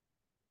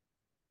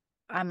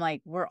I'm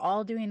like, we're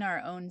all doing our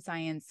own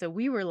science. So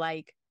we were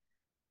like,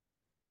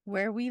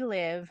 where we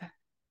live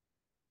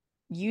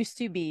used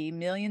to be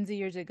millions of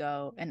years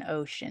ago an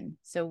ocean.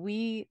 So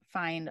we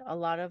find a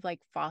lot of like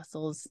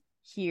fossils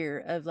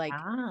here of like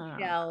Ah,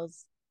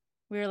 shells.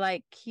 We are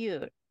like,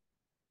 cute.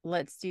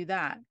 Let's do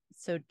that.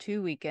 So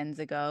 2 weekends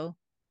ago,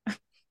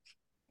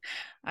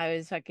 I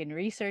was fucking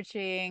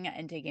researching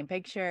and taking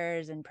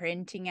pictures and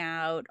printing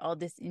out all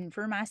this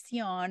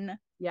information.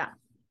 yeah.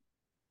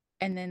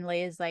 And then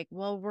Leia's like,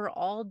 well, we're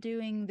all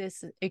doing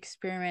this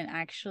experiment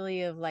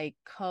actually of like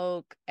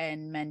Coke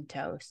and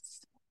Mentos.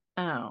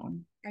 Oh,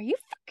 Are you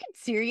fucking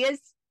serious?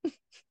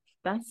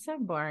 that's so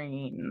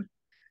boring.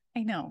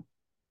 I know.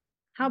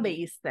 How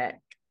basic.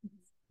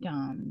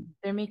 Um,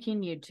 They're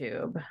making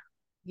YouTube.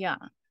 yeah.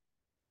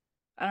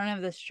 I don't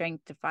have the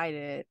strength to fight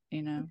it.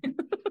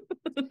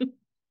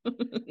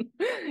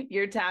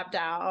 You're tapped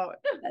out.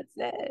 That's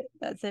it.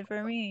 That's it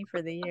for me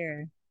for the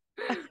year.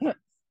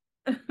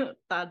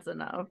 That's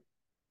enough.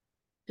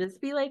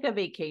 Just be like a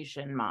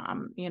vacation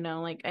mom,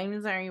 like,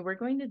 I'm sorry, we're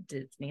going to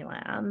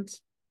Disneyland,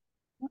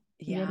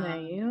 Yeah.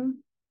 and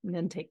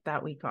then take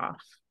that week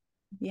off.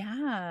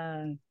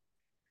 Yeah.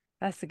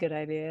 That's a good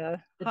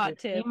idea. The Hot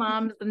Disney tip.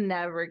 moms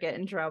never get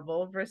in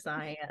trouble for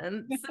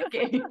science.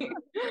 Okay.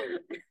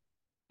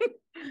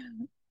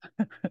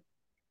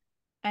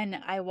 And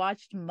I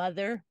watched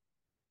Mother.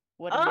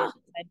 What Oh,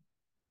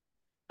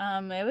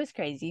 Amanda said. It was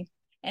crazy.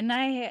 And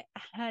I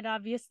had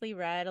obviously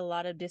read a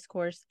lot of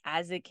discourse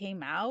as it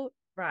came out.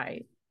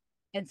 right.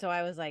 And so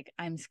I was like,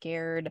 I'm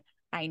scared.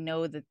 I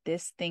know that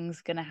this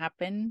thing's gonna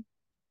happen.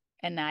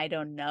 And I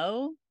don't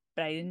know,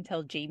 but I didn't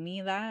tell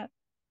Jamie that.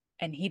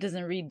 And he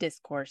doesn't read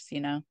discourse.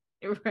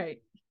 Right.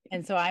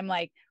 And so I'm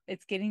like,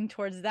 it's getting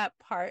towards that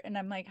part, and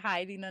I'm like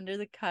hiding under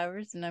the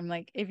covers, and I'm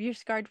like, if you're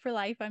scarred for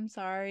life, I'm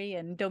sorry,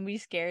 and don't be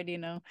scared.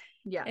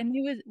 Yeah. And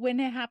it was when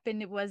it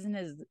happened, it wasn't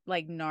as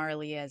like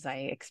gnarly as I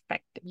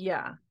expected.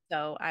 Yeah.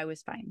 So I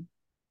was fine.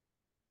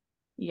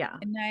 Yeah.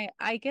 And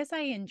I guess I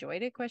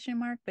enjoyed it, question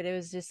mark, but it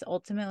was just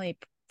ultimately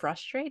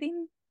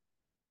frustrating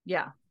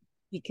Yeah.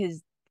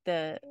 because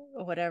the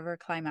whatever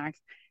climax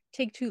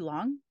take too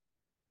long.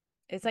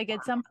 It's like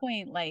at some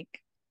point, like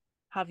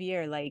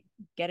Javier, like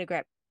get a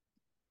grip,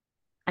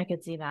 I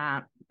could see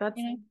that. That's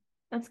you know?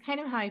 that's kind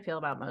of how I feel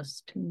about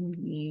most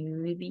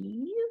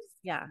movies.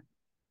 Yeah.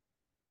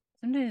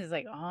 Sometimes it's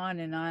like on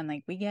and on,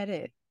 like we get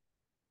it.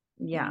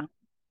 you Yeah.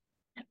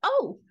 know?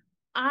 Oh,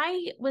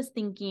 I was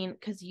thinking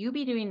because you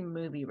be doing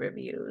movie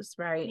reviews,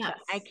 right? But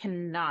I Yes.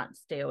 cannot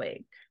stay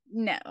awake.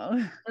 No.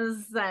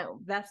 So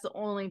that's the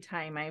only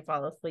time I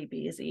fall asleep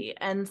easy.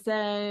 And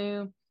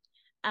so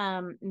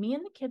me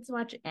and the kids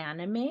watch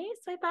anime.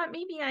 So I thought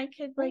maybe I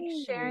could like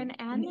share Oh, an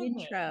an anime.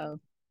 intro.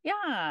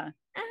 Yeah.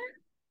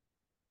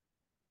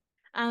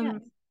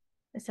 Um,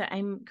 Yes. so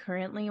I'm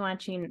currently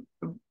watching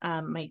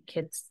my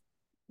kids'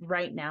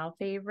 right now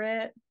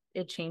favorite.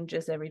 It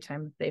changes every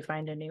time they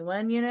find a new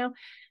one,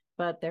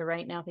 but their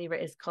right now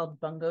favorite is called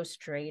Bungo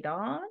Stray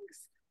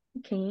Dogs.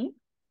 Okay.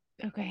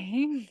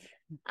 Okay.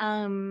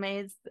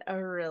 It's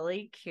a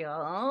really cute.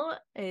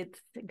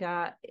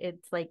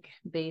 It's like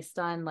based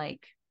on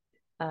like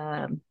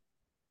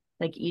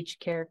each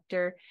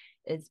character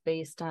is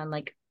based on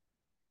like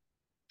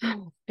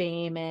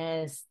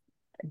famous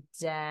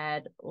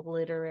dead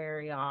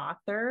literary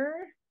author.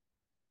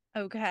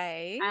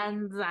 Okay.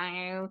 And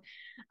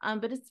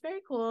but it's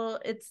very cool.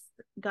 It's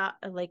got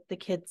like the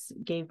kids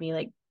gave me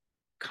like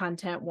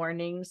content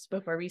warnings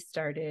before we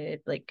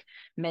started, like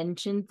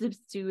mentions of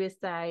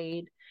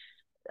suicide,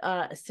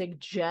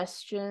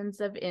 suggestions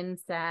of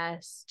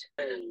incest.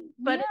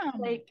 But it's Ma'am,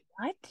 like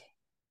what?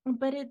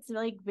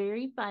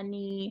 very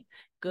funny,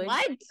 good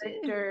What?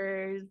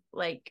 characters,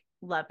 like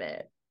love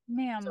it so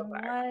Ma'am, far.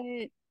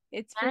 what?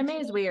 It's for Anime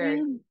is weird.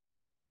 children?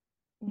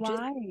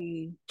 Just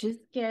Why? just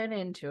get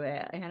into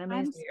it. Anime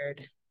is I'm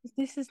weird.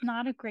 this is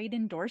not a great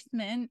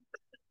endorsement.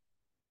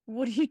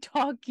 What are you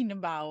talking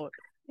about?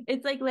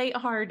 It's like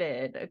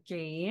lighthearted,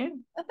 okay?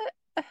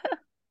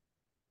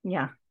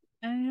 Yeah.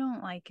 I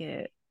don't like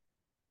it.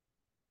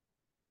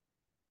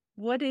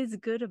 What is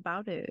good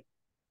about it?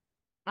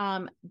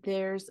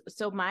 There's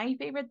so my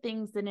favorite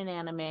things in an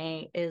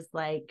anime is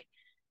like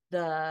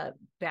the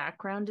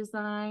background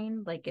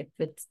design, like if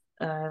it's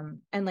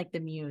and like the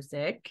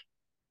music,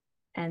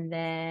 and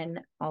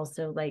then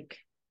also like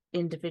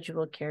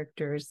individual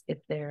characters if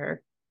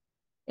they're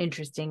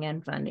interesting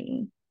and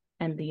funny.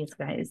 And these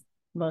guys,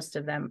 most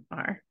of them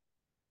are.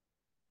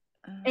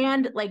 Uh,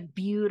 And like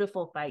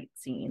beautiful fight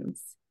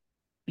scenes.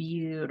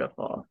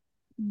 Beautiful.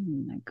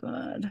 oh my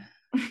God.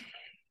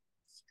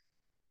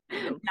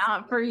 Gross.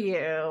 Not for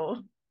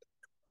you.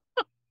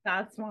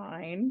 That's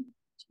fine.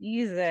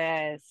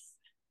 Jesus.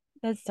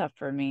 That's tough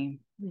for me.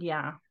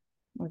 Yeah.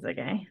 That's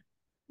okay.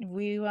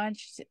 We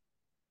watched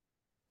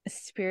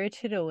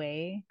Spirited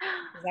Away.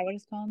 Is that what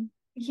it's called?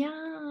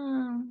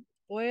 Yeah.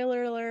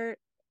 Spoiler alert.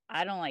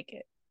 I don't like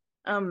it.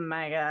 Oh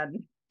my God.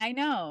 I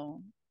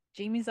know.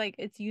 Jamie's like,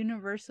 it's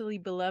universally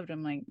beloved.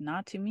 I'm like,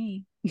 not to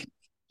me.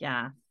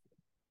 Yeah.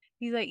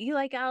 He's like, you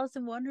like Alice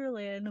in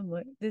Wonderland. I'm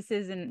like, this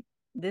isn't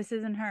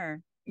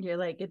her. You're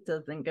like, it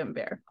doesn't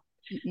compare.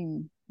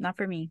 Not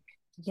for me.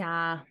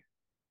 Yeah.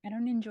 I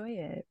don't enjoy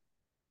it.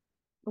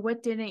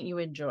 What didn't you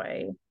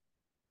enjoy?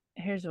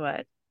 Here's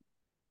what.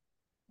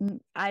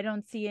 I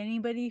don't see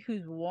anybody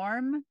who's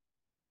warm.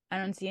 I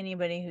don't see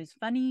anybody who's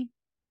funny.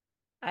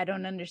 I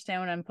don't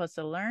understand what I'm supposed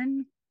to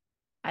learn.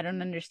 I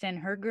don't understand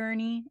her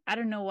gurney. I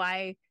don't know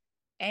why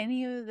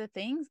any of the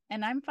things.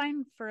 And I'm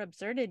fine for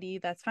absurdity.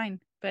 That's fine.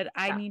 But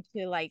I Yeah. need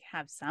to like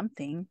have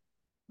something.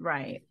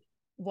 Right.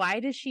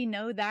 Why does she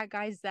know that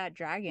guy's that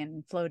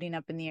dragon floating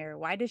up in the air?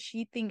 Why does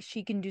she think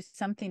she can do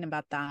something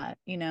about that?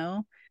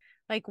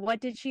 Like, what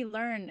did she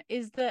learn?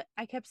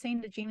 I kept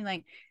saying to Jamie,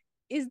 like,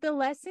 is the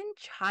lesson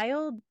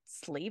child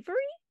slavery?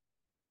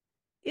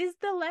 Is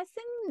the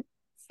lesson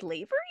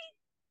slavery?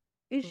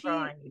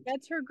 Right.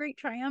 That's her great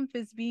triumph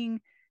is being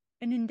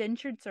an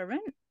indentured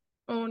servant?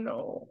 Oh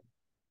no.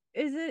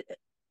 Is it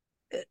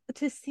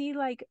to see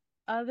like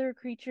other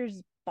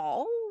creatures'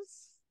 balls?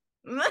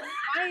 Why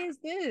is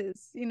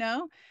this?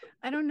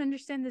 I don't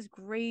understand this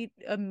great,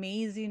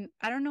 amazing.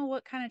 I don't know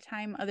what kind of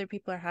time other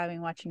people are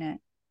having watching it.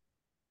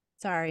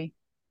 Sorry.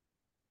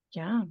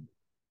 Yeah.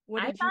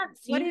 I've not What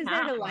seen is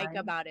there that to like one.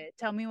 about it?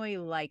 Tell me what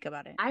you like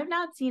about it. I've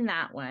not seen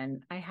that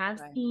one. I have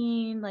Okay.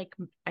 seen like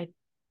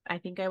I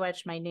think I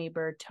watched My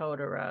Neighbor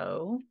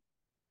Totoro.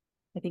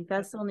 I think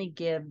that's the Okay. only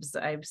Gibbs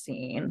I've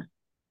seen.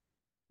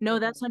 No, Okay.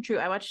 that's not true.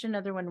 I watched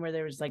another one where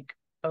there was like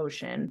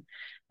ocean.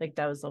 Like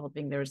that was the whole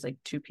thing. There was like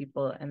two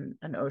people and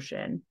an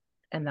ocean.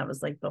 And that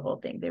was like the whole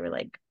thing. They were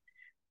like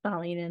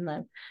falling in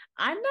love.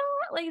 I'm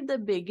not like the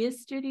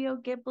biggest Studio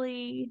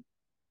Ghibli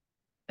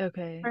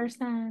Okay.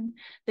 person.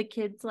 The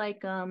kids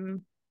like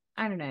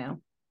I don't know.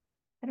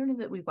 I don't know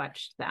that we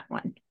watched that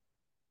one.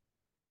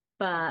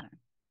 But Okay.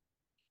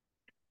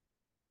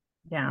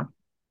 yeah.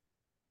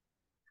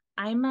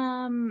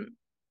 I'm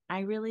I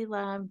really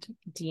loved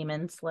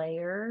Demon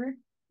Slayer.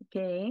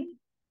 Okay.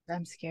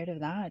 I'm scared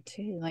of that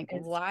too. Like,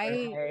 It's why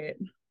great.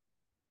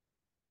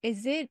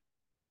 is it?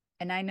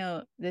 And I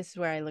know this is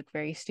where I look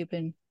very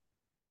stupid.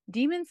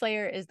 Demon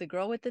Slayer is the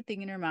girl with the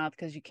thing in her mouth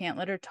because you can't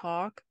let her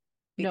talk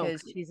No,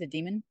 because she's a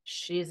demon.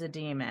 she's a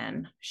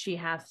demon. She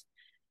has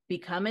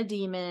become a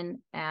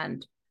demon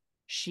and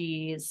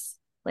she's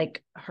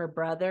like her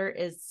brother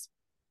is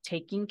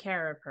taking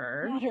care of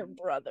her. Not her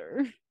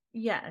brother.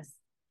 Yes.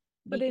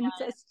 But because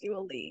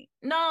incestually.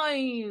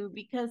 no,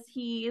 because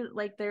he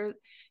like there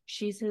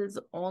she's his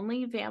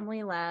only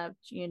family left,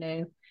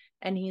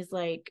 and he's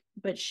like,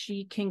 but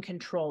she can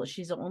control it.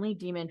 She's the only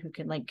demon who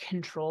can like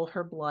control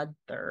her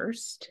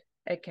bloodthirst.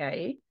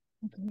 Okay.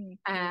 Okay.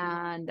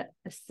 And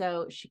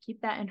so she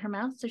keep that in her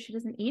mouth so she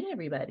doesn't eat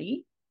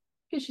everybody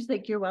because she's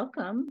like, you're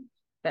welcome,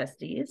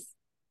 besties.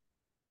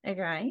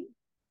 Okay.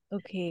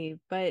 Okay,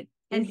 but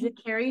And is he it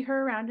carry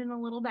her around in a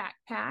little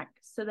backpack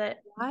so that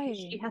because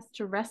she why? has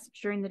to rest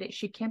during the day,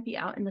 she can't be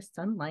out in the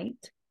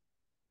sunlight.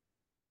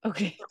 She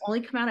Okay. can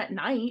only come out at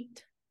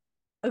night.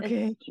 And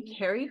Okay. you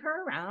carry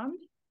her around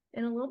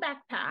in a little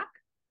backpack,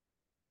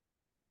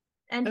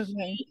 and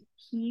Okay.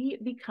 he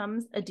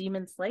becomes a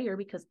demon slayer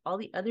because all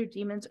the other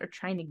demons are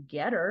trying to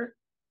get her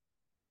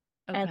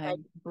and Okay. like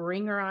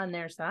bring her on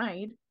their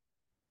side.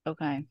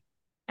 Okay.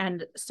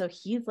 And so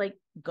he's like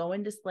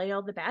going to slay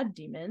all the bad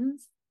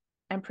demons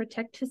and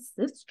protect his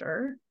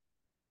sister.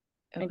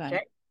 Okay.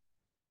 Okay.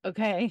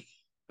 Okay.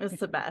 It's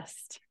the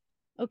best.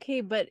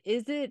 Okay, but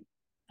is it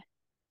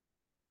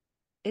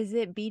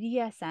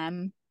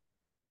BDSM?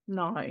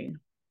 No,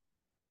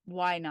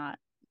 Why not?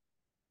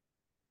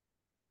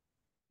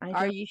 I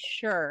Are don't. you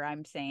sure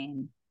I'm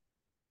saying?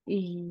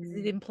 Is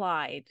it e-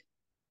 implied?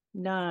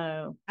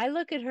 No, I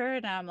look at her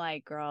and I'm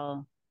like,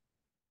 girl,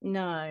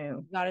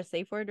 no, got a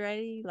safe word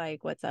ready?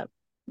 Like, what's up?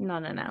 no,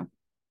 no, no.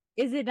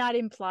 Is it not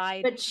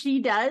implied? But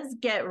she does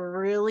get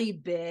really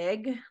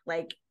big.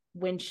 Like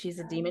when she's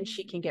a demon,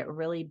 she Um, can get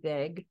really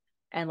big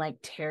and like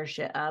tear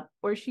shit up,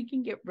 or she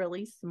can get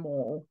really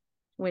small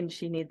when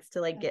she needs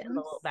to like That's get what in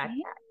the I'm little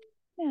saying.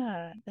 backpack.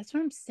 Yeah, that's what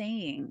I'm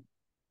saying.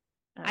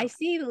 I Oh,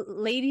 see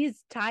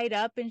ladies tied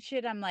up and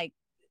shit. I'm like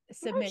no, she's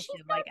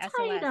submissive, like not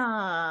tied SOS.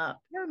 up.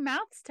 Her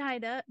mouth's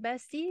tied up,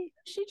 bestie.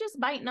 She just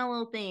biting a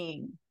little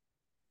thing.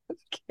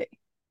 Okay.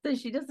 So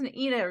she doesn't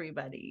eat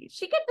everybody.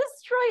 She could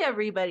destroy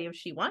everybody if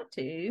she want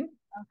to,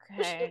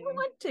 but she doesn't Okay.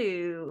 want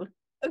to.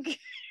 Okay.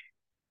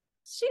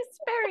 She's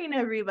sparing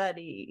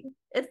everybody.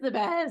 It's the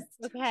best.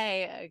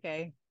 Okay.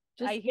 Okay.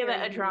 I Just give hear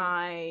it a you.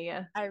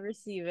 try. I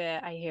receive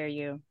it. I hear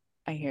you.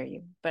 I hear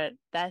you. But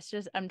that's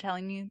just, I'm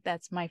telling you,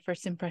 that's my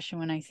first impression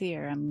when I see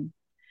her. I'm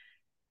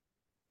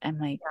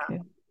like,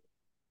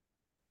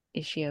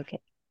 is she okay?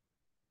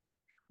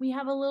 We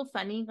have a little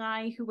funny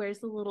guy who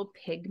wears a little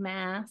pig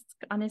mask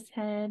on his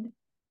head,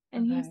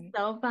 and he's Okay.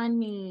 so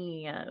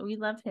funny. We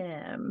love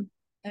him.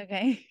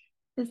 Okay.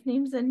 His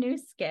name's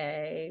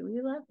Anusuke.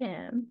 We love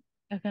him.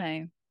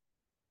 Okay.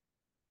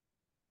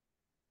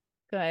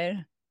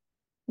 Good.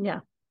 Yeah,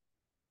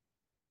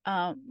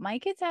 My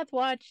kids have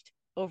watched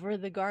Over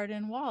the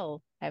Garden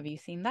Wall. Have you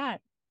seen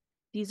that?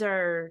 these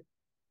are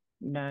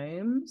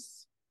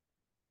gnomes.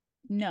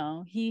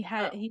 No,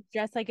 Oh, he's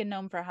dressed like a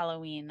gnome for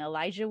Halloween.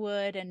 Elijah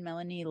Wood and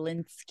Melanie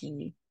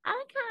Linsky.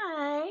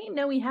 okay.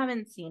 No, we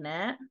haven't seen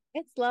it.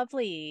 It's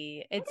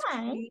lovely. It's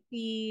Okay.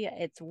 creepy.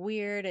 It's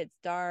weird. It's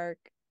dark.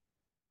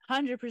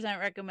 100%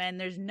 recommend.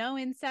 There's no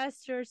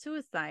incest or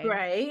suicide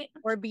Right.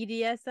 or Well,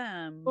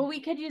 BDSM.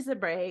 we could use a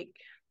break.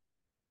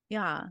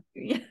 Yeah.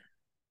 Yeah.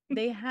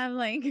 They have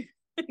like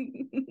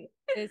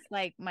this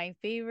like my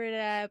favorite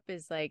app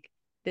is like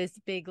this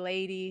big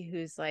lady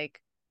who's like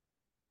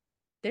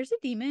there's a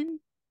demon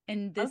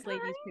and this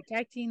lady's Okay.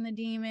 protecting the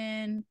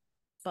demon,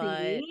 but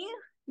See,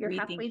 you're we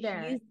think halfway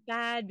there. she's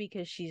bad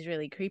because she's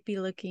really creepy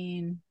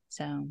looking.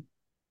 So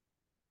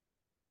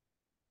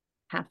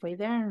Halfway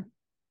there.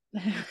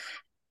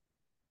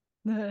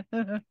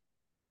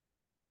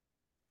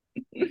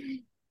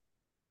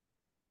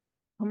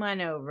 Come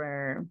on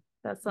over.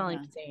 That's all I'm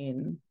yeah.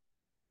 saying.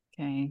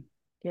 Okay.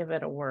 Give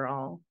it a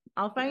whirl.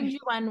 I'll find you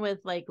one with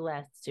like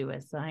less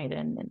suicide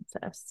and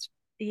incest.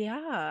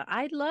 Yeah,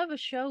 I'd love a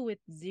show with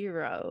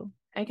zero.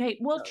 Okay,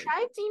 well, So,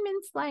 try Demon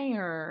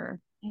Slayer.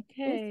 It's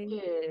okay.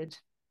 good.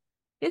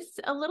 It's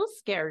a little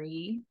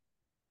scary,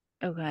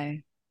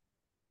 Okay.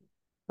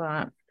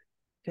 but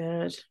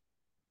good.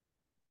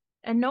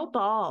 And no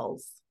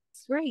balls.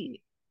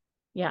 Great.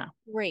 Yeah,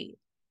 Great.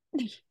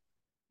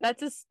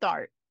 That's a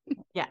start.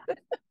 yeah,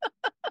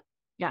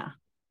 yeah.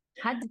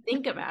 Had to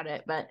think about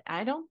it, but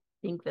I don't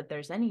think that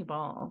there's any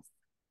balls.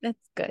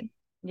 That's good.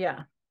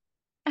 Yeah,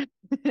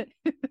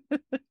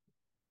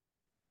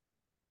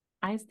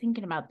 I was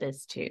thinking about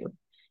this too.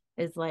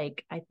 Is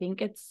like, I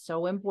think it's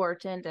so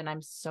important, and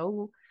I'm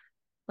so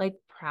like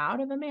proud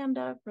of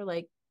Amanda for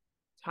like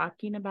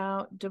talking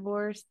about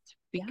divorce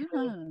because,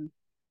 Yeah.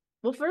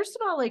 well, first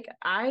of all, like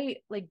I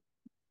like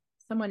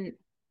someone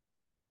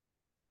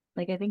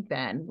like I think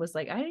Ben was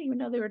like, I didn't even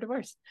know they were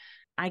divorced.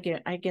 I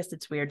guess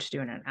it's weird to do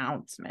an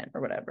announcement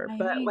or whatever,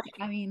 but like,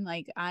 I mean,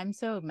 like, I'm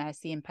so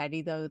messy and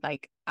petty though.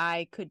 Like,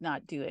 I could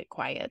not do it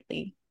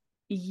quietly.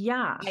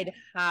 yeah, I'd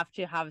have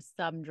to have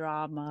some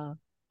drama.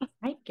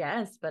 I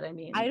guess, but I I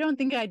mean, don't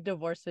think I'd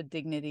divorce with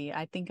dignity.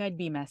 I think I'd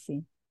be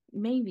messy.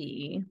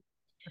 maybe.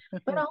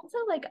 But also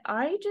like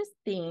I just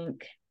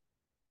think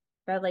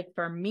that like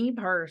for me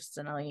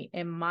personally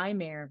in my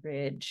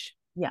marriage,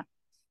 Yeah.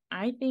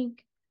 I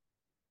think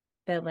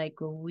that like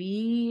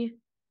we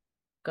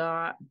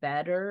got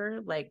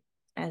better like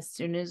as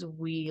soon as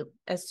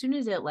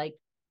it like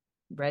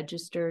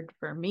registered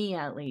for me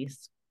at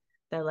least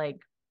that like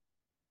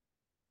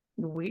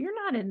we're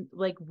not in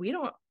like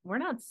we're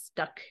not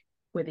stuck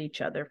with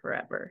each other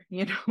forever,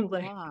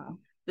 like Yeah.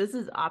 this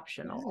is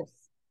optional. Yes.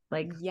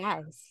 Like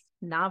Yes.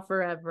 not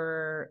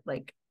forever.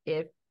 Like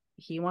if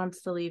he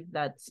wants to leave,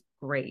 that's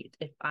great.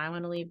 If I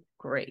want to leave,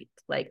 great.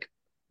 Like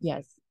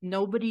Yes.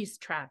 nobody's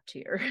trapped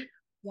here.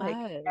 Like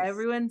Yes.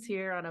 everyone's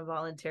here on a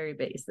voluntary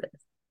basis.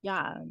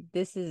 Yeah.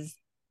 This is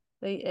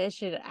like, it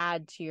should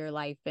add to your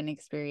life and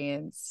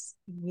experience,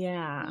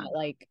 Yeah. not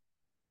like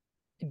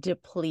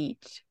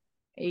deplete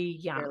your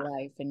Yeah.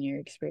 life and your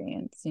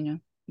experience, you know?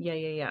 Yeah.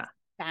 Yeah. Yeah.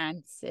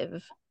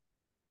 Expansive.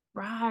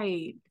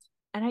 Right.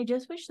 And I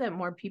just wish that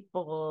more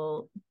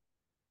people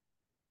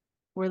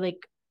were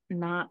like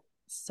not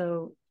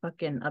so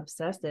fucking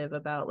obsessive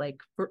about like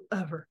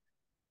forever.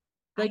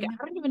 Like I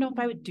I don't even know if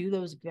I know. would do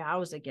those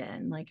vows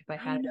again. Like if I I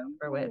had it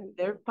over with, know.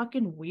 they're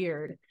fucking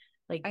weird.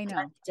 Like I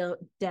death, know.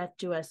 death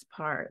do us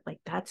part. Like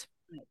that's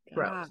Oh my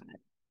gross. God.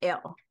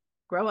 Ew.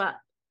 Grow up.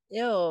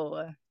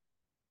 Ew.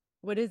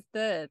 What is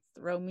this?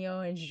 Romeo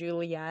and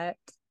Juliet?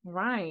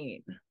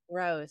 Right.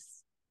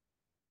 Gross.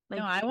 No,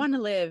 Like I want to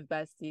live,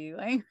 bestie.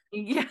 Like,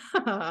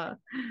 yeah.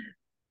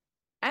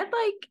 And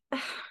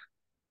like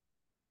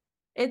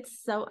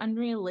it's so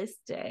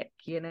unrealistic,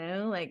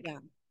 Like yeah,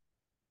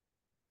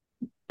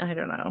 I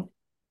don't know.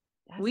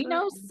 that's We what,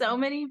 know so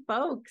many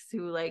folks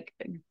who like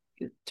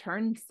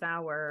turn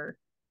sour,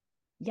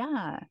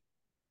 yeah,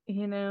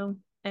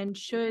 and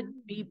should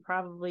be yeah.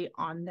 probably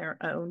on their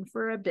own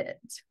for a bit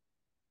to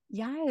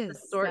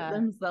Yes. sort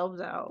themselves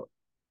out.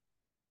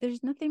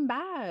 There's nothing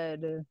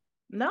bad.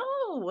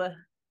 No,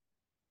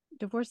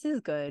 Divorce is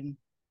good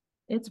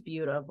it's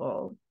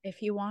beautiful.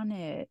 if you want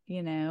it,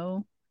 you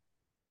know?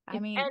 I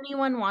If mean,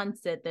 anyone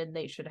wants it, then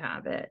they should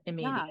have it yeah,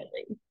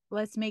 immediately.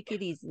 let's make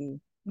it easy.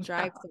 Yeah.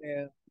 Drive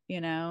through,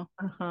 you know?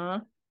 Uh-huh.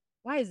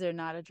 Why is there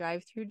not a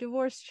drive through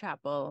divorce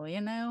chapel,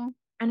 you know?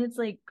 And it's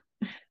like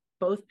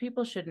both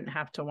people shouldn't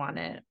have to want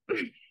it.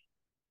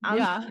 I'm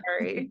Yeah.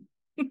 sorry.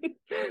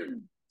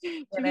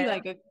 Should be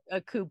like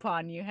a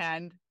coupon you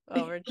hand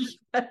over.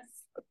 Yes.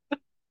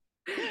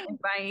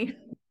 Bye.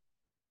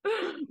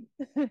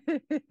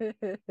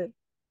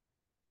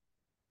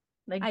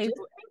 Like I just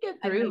think it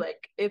I through. like,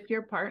 Like if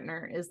your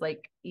partner is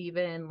like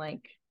even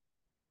like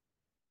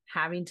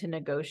having to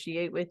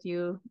negotiate with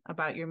you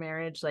about your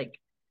marriage, like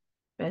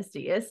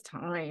bestie, it's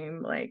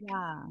time. Like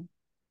yeah,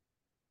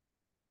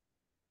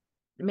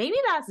 maybe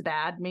that's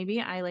bad. Maybe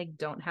I like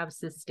don't have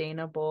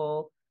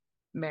sustainable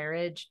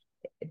marriage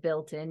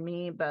built in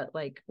me, but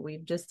like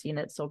we've just seen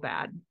it so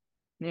bad,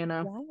 you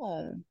know?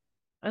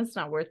 yeah. It's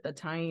not worth the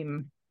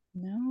time.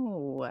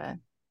 No.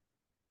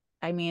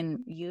 I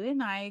mean, you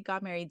and I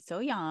got married so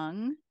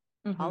young.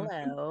 Hmm.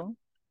 Hello.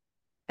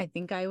 I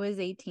think I was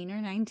 18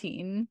 or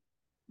 19,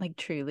 like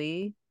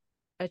truly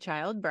a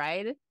child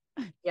bride.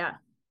 Yeah.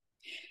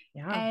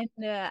 Yeah.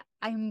 And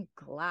I'm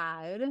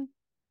glad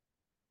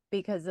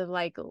because of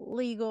like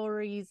legal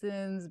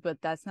reasons,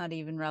 but that's not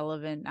even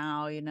relevant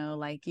now, you know,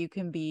 like you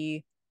can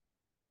be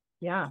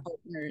Yeah.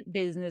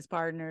 business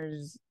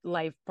partners,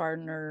 life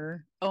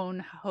partner, own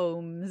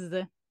homes,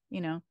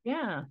 you know.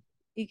 Yeah.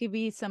 You could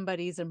be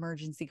somebody's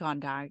emergency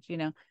contact, you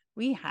know.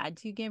 We had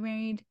to get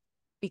married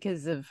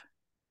because of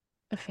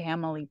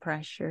family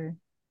pressure,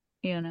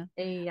 you know.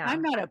 I'm Yeah.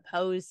 not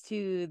opposed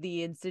to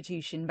the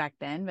institution back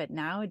then, but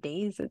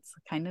nowadays it's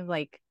kind of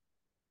like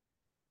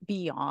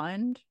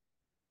beyond,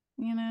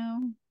 you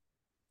know.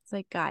 It's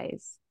like,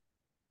 guys,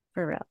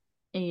 for real.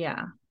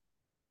 Yeah.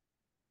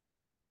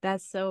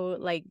 That's so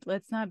like,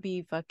 let's not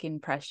be fucking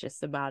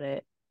precious about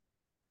it,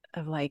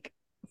 of like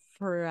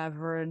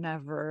forever and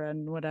ever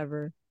and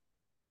whatever.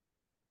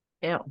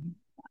 Ew.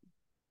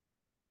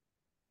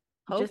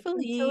 Just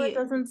until it Hopefully,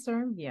 doesn't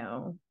serve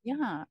you.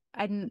 yeah.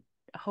 And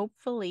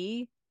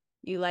hopefully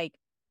you like,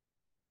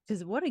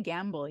 because what a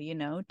gamble, you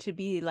know, to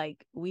be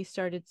like, we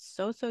started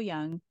so, so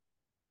young.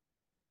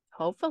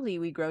 Hopefully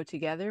we grow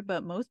together,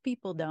 but most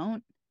people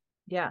don't.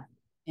 Yeah.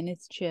 And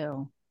it's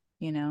chill,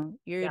 you know,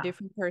 you're a Yeah.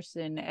 different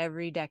person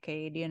every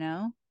decade, you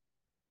know,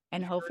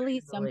 and hopefully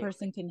some Truly.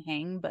 person can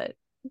hang, but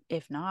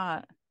if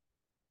not,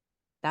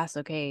 that's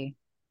okay.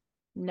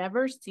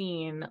 Never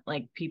seen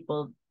like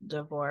people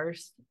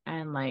divorce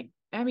and like,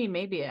 I mean,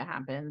 maybe it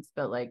happens,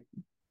 but like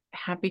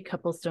happy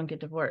couples don't get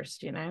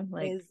divorced,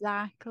 Like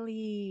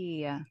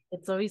Exactly.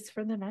 it's always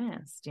for the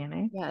best.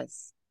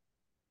 Yes.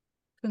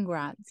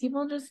 Congrats.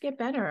 People just get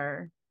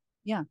better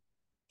Yeah.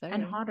 All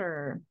and right.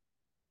 hotter.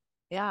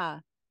 Yeah.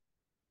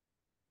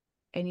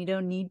 And you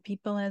don't need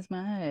people as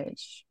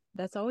much.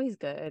 That's always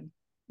good,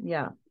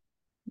 Yeah.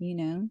 you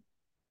know?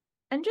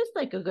 And just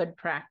like a good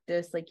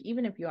practice, like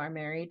even if you are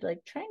married,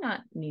 like try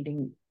not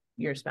needing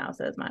your spouse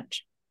as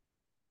much.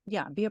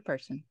 Yeah. Be a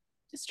person.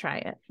 Just try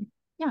it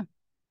Yeah.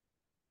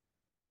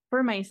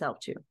 for myself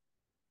too.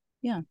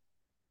 Yeah.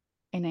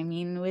 And I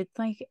mean, with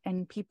like,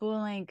 and people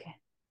like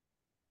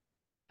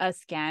a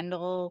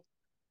scandal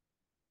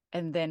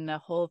and then the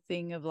whole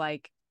thing of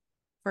like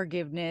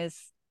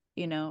forgiveness,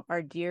 you know,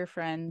 our dear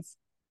friends.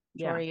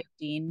 Yeah. Tori and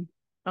Dean.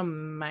 Oh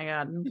my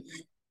God.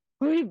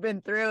 We've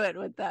been through it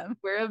with them.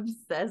 We're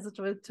obsessed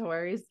with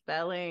Tori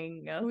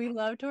Spelling. We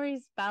love Tori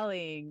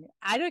Spelling.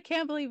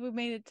 Can't believe we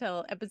made it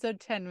till episode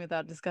 10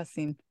 without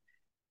discussing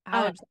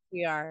how Uh, obsessed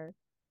we are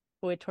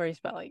with Tori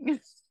Spelling.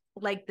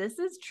 like this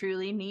is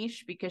truly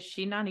niche because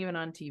she's not even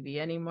on TV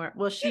anymore.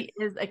 Well, she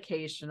is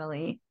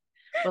occasionally,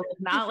 but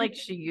not like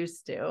she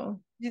used to.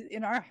 She's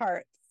in our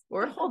hearts.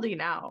 We're holding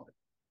out.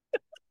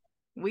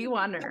 We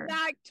want Come her.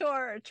 back,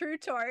 Tor, true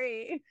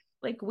Tori.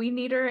 Like we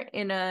need her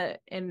in a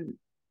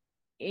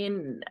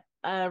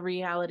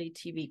reality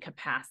TV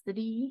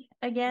capacity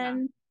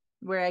again,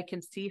 where I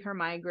can see her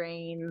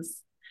migraines,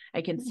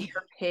 I can see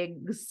her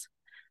pigs,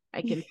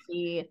 I can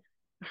see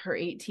her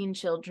 18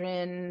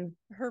 children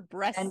Her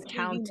breasts and caving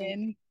counting.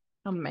 in.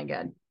 Oh my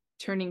God,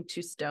 turning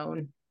to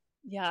stone.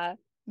 Yeah.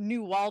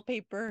 New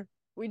wallpaper.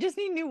 We just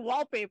need new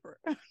wallpaper.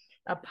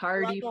 A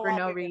party for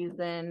no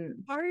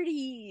reason.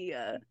 Party.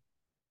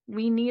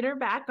 We need her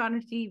back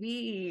on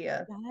TV.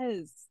 Yes.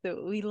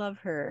 So we love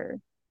her.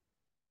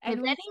 If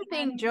And we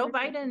anything, Joe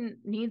Biden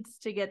needs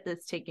to get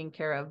this taken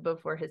care of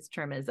before his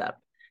term is up.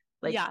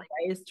 Like, yeah.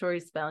 why is Tori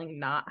Spelling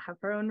not have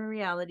her own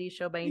reality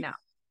show by now?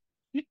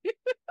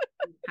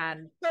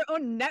 And her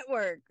own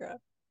network.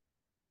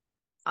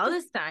 all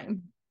this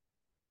time.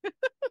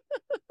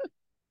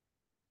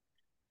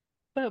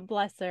 But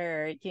bless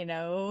her,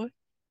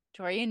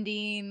 Tori and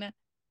Dean,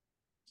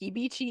 he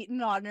be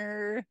cheating on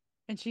her.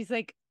 And she's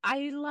like,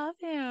 I love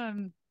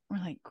him. We're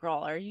like,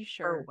 girl, are you For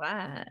sure?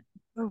 what?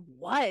 For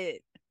what?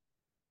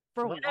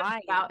 For What why?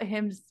 about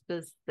him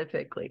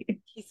specifically?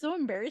 He's so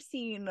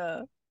embarrassing.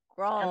 And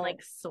Girl,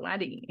 like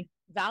sweaty.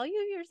 value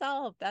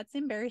yourself. That's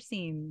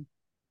embarrassing.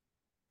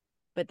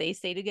 But they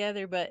stay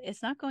together, but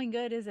it's not going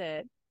good, is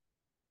it?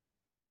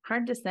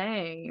 Hard to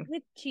say.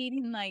 With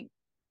cheating, like,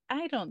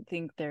 I don't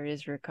think there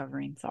is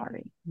recovering.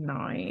 Sorry. No.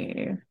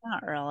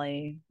 Not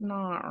really.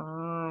 Not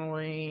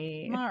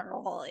really. Not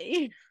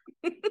really.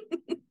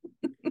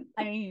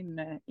 I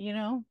mean,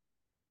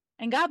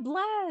 and God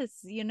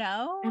bless,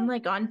 And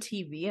like on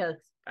TV,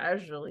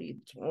 especially.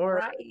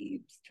 Tori.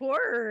 Right.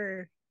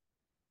 Tour.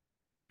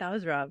 That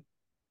was rough.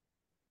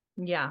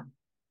 Yeah.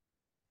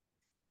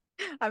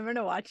 I'm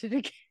gonna watch it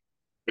again.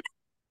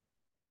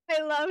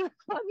 I love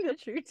on the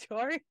true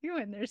story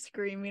when they're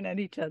screaming at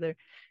each other.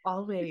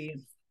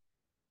 Always.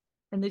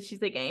 And then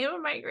she's like, I have a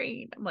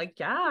migraine. I'm like,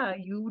 yeah,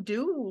 you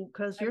do,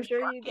 because you're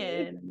Sure you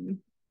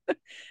do.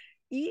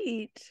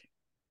 Eat.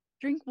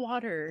 Drink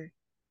water.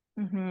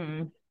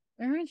 Mm-hmm.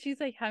 Remember when she's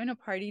like having a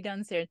party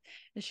downstairs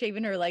and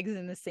shaving her legs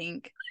in the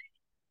sink?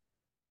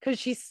 Because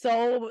she's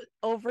so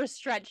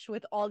overstretched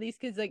with all these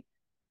kids. Like,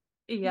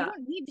 you Yeah.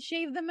 don't need to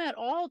shave them at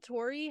all,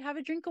 Tori. Have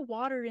a drink of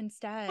water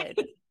instead.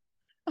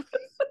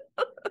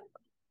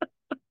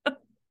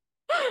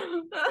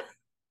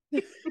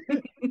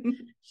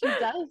 She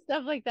does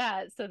stuff like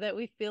that so that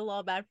we feel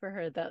all bad for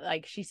her, that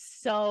like she's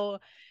so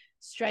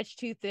stretched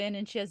too thin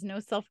and she has no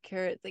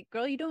self-care. It's like,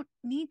 girl, you don't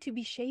need to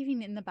be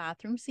shaving in the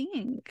bathroom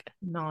sink.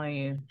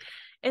 No.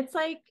 It's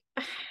like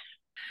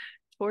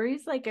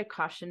Tori's like a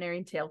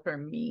cautionary tale for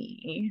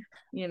me,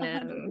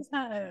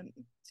 100%.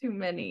 too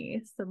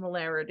many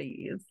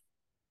similarities.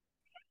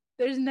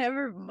 There's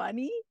never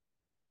money.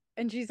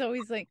 And she's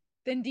always like,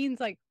 then Dean's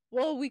like,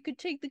 well, we could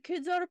take the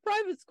kids out of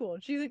private school.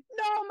 And she's like,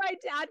 no, my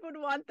dad would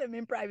want them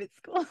in private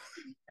school.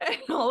 And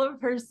all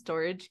of her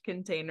storage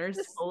containers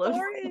full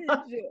Storage. of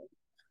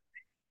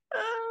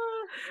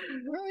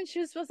Remember when she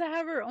was supposed to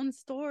have her own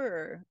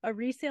store, a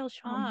resale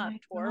shop,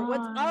 or what's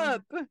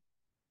God. up?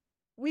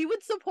 We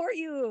would support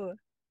you.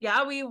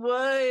 Yeah, we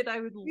would. I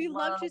would We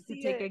love love to to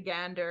see take it. a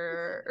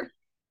gander.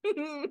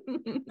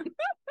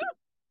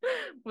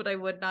 But I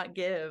would not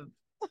give.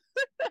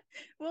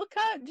 We'll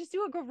come, just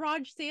do a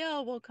garage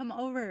sale. We'll come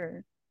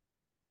over.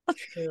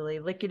 Truly,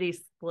 lickety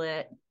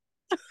split.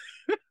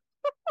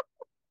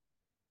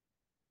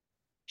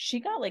 She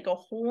got like a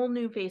whole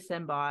new face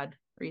and bod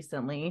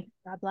recently.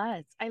 God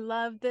bless. I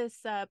love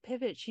this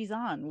pivot she's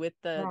on with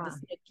the Yeah.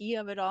 snooki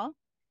of it all.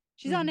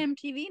 She's on Mhm.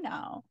 MTV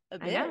now a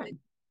I know. bit.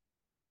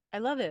 I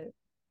love it.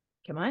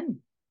 Come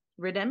on.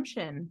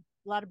 Redemption.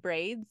 A lot of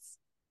braids.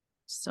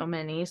 So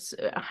many.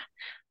 Listen,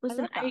 love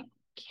that. I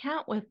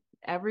can't with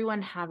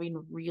everyone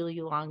having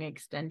really long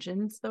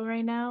extensions though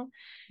right now.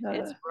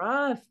 It's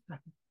rough.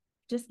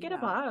 Just get a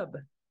bob.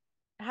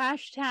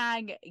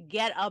 Hashtag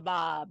get a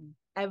bob.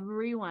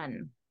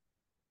 Everyone.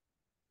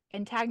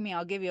 And tag me.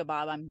 I'll give you a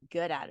bob. I'm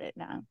good at it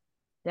now.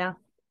 Yeah.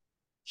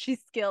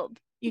 She's skilled.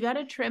 You got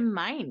to trim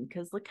mine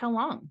because look how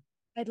long.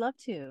 I'd love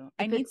to. If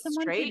I need it's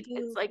someone straight, to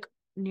do. it's like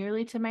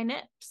nearly to my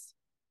nips.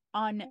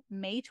 On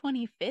May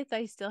 25th,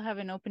 I still have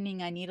an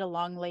opening. I need a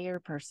long layer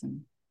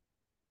person.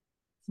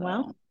 So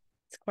Well,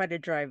 it's quite a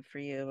drive for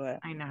you. But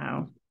I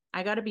know.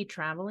 I got to be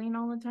traveling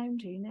all the time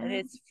too now. and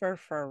it's for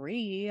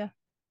free.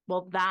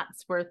 Well,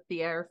 that's worth the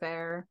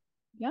airfare.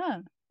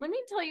 Yeah. Let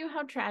me tell you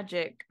how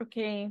tragic.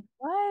 Okay.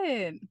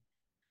 What?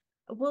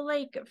 Well,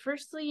 like,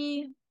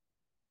 firstly,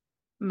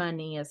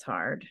 money is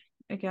hard.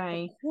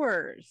 Okay. Of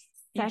course.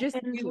 You just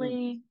moved.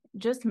 Secondly,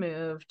 just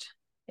moved.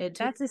 It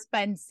took, That's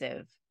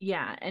expensive.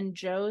 yeah. And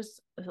Joe's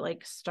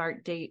like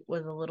start date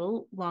was a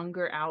little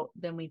longer out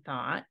than we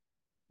thought.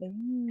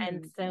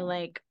 And Ooh. so,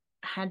 like,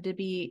 had to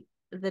be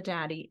the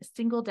daddy,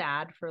 single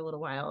dad for a little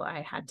while.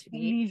 I had to I be.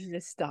 need you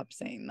to stop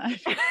saying that.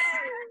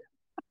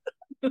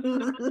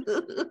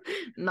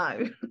 No.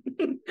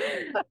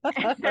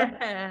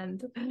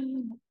 And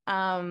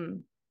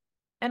um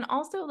and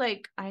also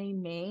like I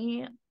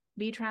may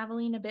be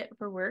traveling a bit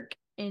for work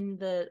in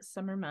the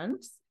summer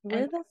months and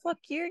Where the fuck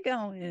you're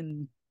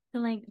going? to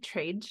like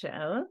trade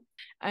show.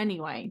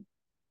 Anyway,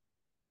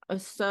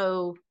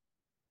 so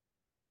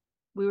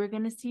we were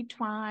gonna see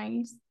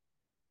twice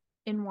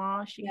in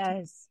Washington,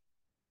 Yes.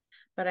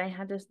 but I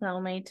had to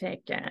sell my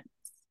ticket.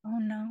 Oh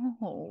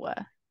no.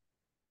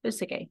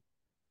 It's okay.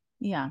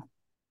 Yeah.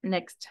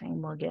 Next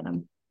time we'll get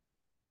them.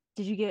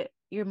 Did you get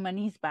your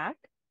monies back?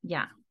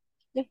 Yeah.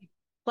 Yeah.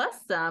 Plus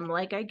some,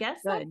 like I guess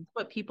that's Good.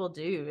 what people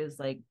do is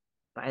like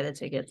buy the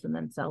tickets and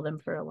then sell them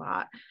for a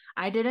lot.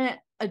 I didn't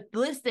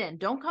listen,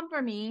 don't come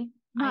for me.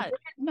 I Not, didn't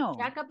no.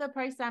 jack up the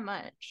price that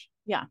much,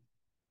 Yeah.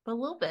 but a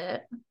little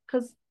bit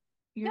because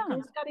your Yeah.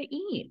 girls gotta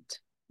eat.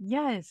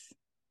 Yes.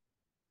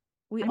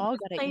 We I'm all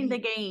just gotta playing the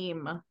eat.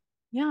 game.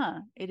 Yeah.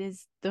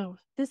 This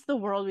is the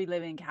world we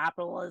live in,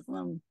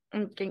 capitalism.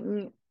 Okay.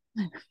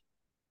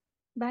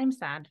 But I'm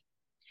sad.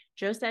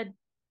 Joe said,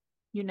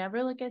 you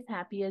never look as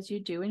happy as you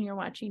do when you're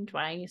watching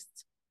twice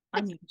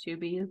on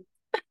YouTube.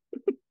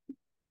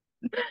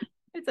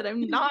 I said,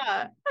 I'm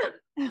not.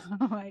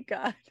 Oh my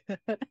God.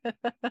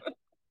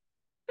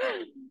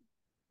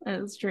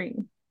 That's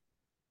true.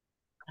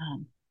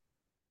 Um,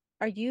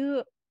 are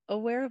you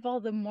aware of all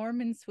the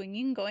Mormon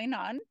swinging going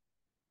on?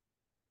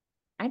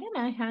 I don't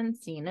know. I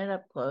haven't seen it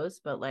up close,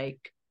 but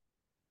like,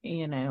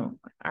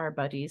 our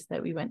buddies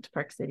that we went to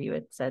Park City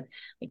with said,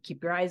 like,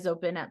 keep your eyes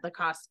open at the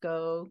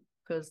Costco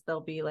because they'll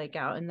be like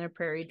out in their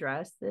prairie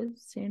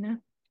dresses.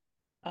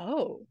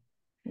 Oh,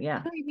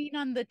 Yeah. I mean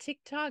on the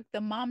TikTok,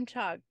 the mom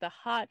talk, the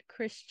hot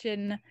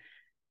Christian,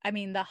 I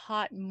mean the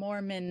hot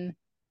Mormon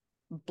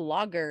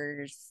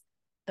bloggers,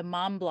 the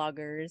mom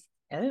bloggers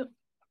Oh,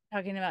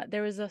 talking about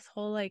there was this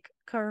whole like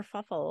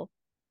kerfuffle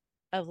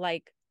of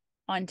like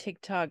on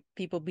TikTok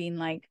people being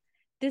like,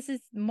 this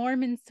is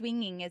Mormon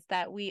swinging is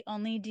that we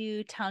only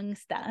do tongue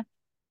stuff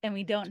and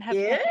we don't have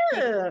penetrative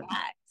yeah.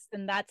 sex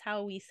and that's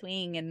how we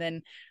swing. And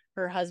then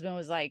her husband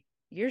was like,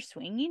 you're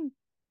swinging?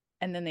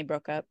 And then they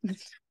broke up.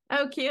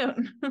 Oh, cute.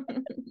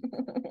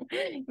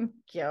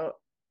 Cute.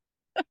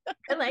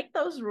 I like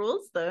those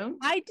rules though.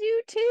 I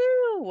do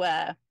too.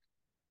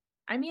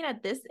 I mean,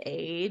 at this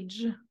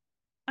age,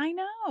 I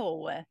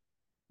know.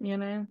 you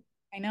know,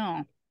 I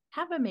know.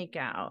 have a make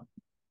out.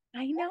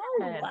 I know.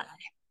 Yeah.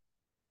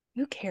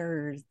 Who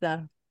cares?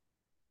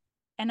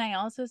 And I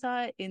also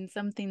saw it in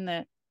something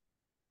that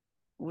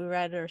we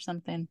read or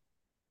something.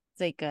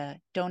 It's like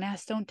don't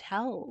ask, don't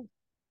tell.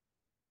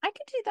 I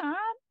could do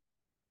that.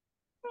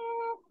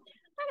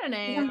 I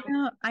don't 'Cause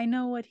know. I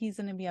know what he's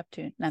gonna be up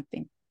to.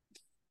 Nothing.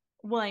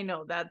 Well, I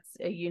know that's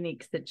a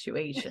unique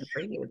situation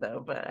for you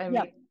though, but I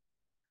Yeah. mean,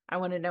 I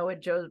want to know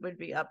what Joe would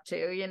be up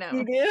to. You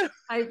do?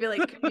 I feel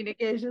like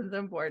communication is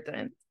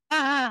important.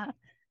 Ah.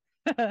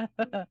 Ugh.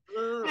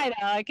 I know,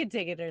 I could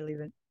take it or leave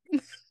it.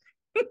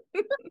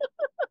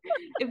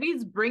 If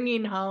he's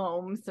bringing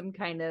home some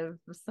kind of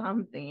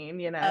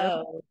something.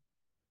 Oh,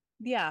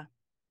 yeah,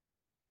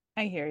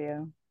 I hear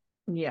you.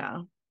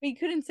 Yeah. But you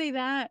couldn't say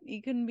that.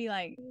 You couldn't be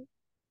like,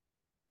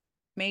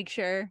 make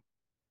sure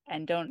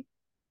and don't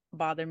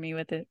bother me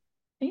with it.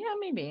 Yeah,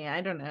 maybe.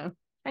 I don't know.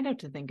 I'd have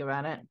to think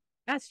about it.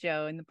 That's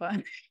Joe in the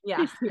pond. Yeah.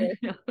 He's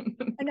here.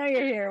 I know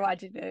you're here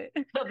watching it.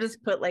 I'll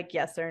just put like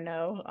yes or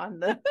no on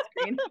the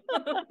screen.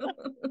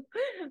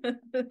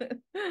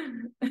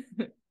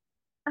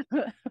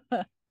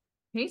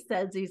 He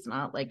says he's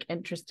not like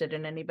interested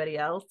in anybody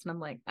else. And I'm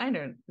like, I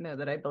don't know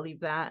that I believe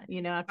that,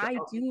 after I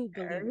all these do believe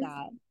years.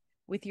 that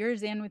with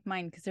yours and with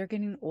mine because they're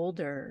getting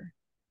older.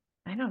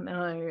 I don't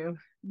know.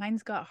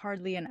 Mine's got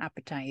hardly an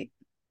appetite.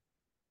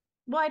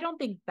 Well, I don't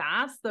think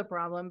that's the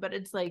problem, but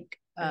it's like,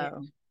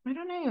 Oh, I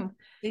don't know.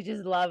 they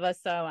just love us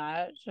so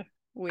much. I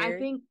Weird.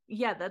 think,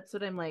 yeah, that's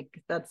what I'm like.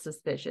 That's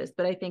suspicious.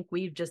 But I think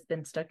we've just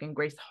been stuck in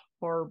Grace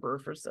Harbor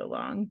for so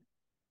long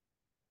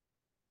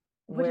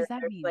What where does that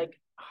there's mean? like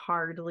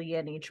hardly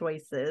any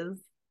choices.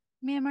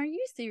 Ma'am, are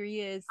you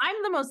serious? I'm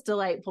the most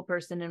delightful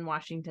person in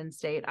Washington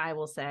State, I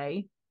will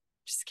say.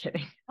 Just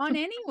kidding. On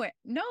anywhere?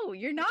 No,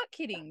 you're not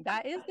kidding.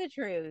 That is the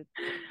truth.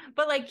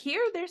 But like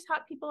here, there's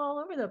hot people all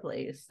over the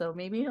place. So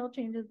maybe he'll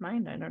change his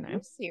mind. I don't Are you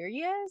know.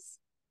 serious?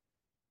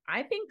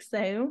 I think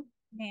so.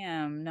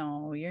 Ma'am,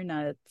 no, you're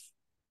nuts.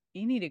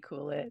 You need to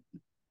cool it.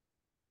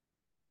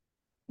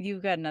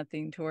 You've got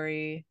nothing to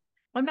worry.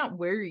 I'm not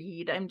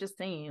worried. I'm just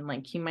saying,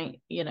 like, he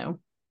might.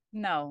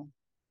 No,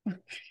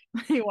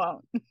 you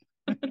won't.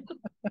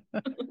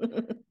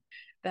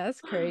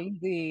 That's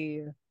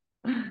crazy.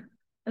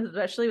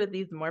 Especially with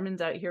these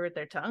Mormons out here with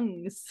their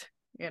tongues,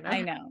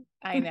 I know,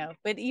 I know.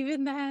 But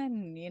even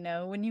then,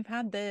 when you've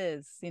had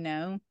this,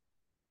 I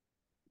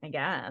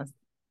guess.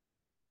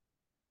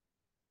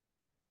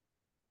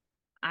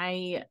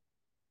 I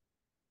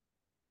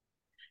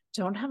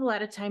don't have a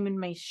lot of time in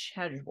my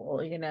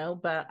schedule,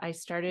 but I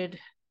started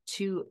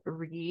to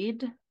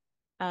read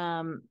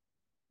um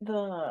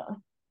the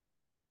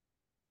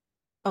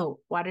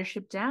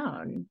Watership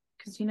Down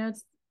because it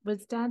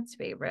was Dad's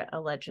favorite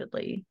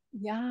allegedly,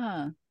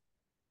 Yeah.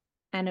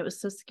 and it was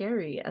so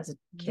scary as a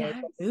kid.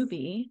 Yes. The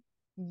movie,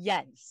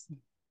 Yes.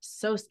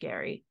 so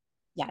scary,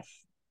 Yes.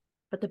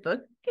 but the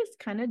book is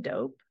kind of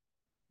dope.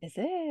 Is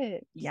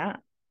it? Yeah,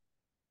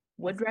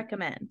 would That's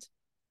recommend.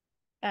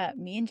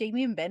 me and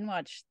Jamie and Ben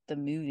watched the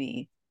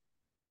movie.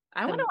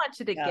 I want to watch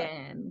it Yeah.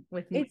 again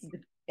with It's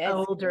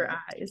older good.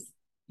 eyes.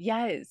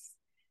 Yes.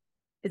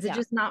 Is it Yeah.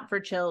 just not for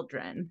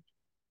children?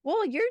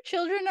 Well, your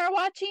children are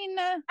watching.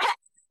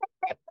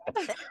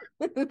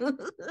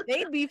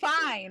 They'd be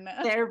fine.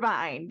 They're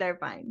fine. They're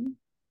fine.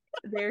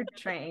 They're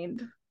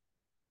trained.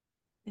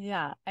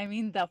 Yeah. I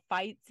mean, the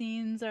fight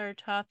scenes are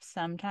tough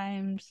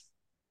sometimes,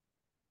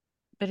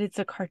 but it's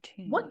a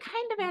cartoon. What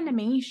kind of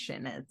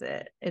animation is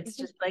it? It's It's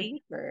just just like,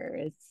 paper.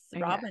 It's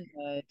okay. Robin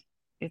Hood.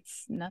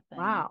 It's nothing.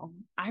 Wow.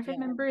 I Yeah.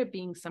 remember it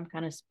being some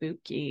kind of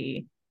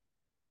spooky,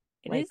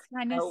 It like is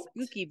kind of felt.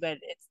 spooky, but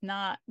it's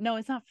not. No,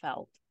 it's not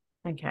felt.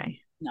 Okay.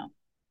 No.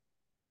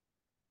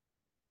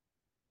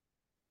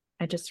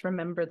 I just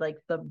remember like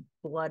the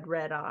blood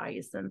red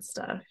eyes and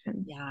stuff.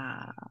 And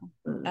Yeah.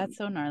 That's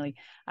so gnarly.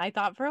 I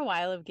thought for a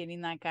while of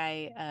getting that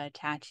guy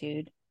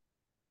tattooed,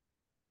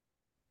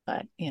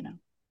 but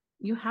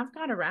you have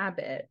got a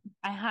rabbit.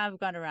 I have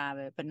got a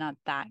rabbit, but not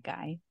that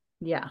guy.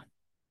 Yeah.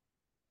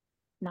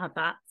 Not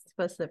that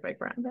specific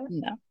rabbit.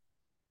 No.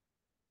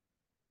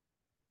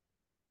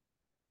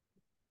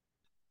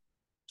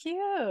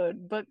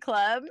 Cute. Book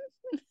club.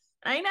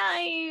 I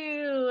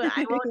know.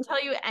 I won't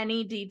tell you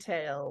any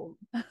details,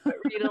 but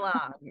read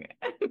along.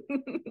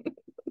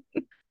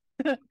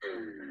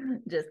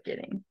 Just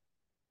kidding.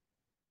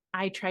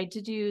 I tried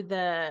to do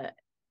the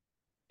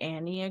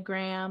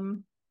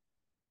Enneagram,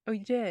 Oh,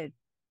 you did.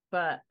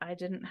 but I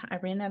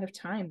ran out of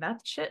time.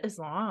 That shit is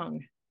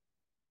long.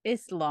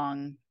 It's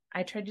long.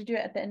 I tried to do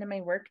it at the end of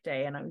my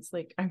workday, and I was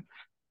like,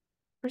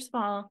 first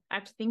of all, I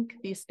have to think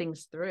these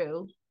things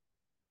through,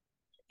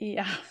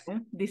 Yeah.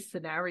 these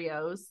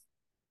scenarios,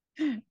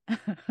 and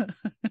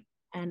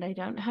I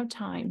don't have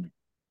time.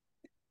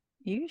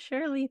 You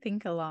surely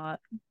think a lot.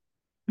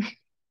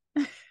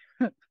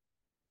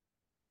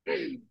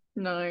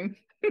 No,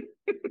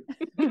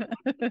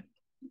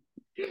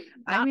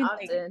 I'm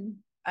not in often.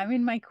 I'm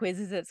in my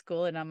quizzes at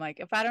school and I'm like,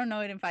 if I don't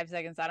know it in 5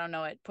 seconds, I don't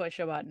know it. Push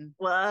a button.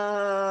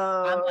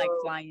 I'm like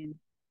Whoa, flying.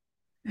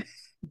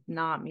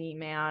 not me,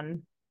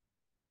 man.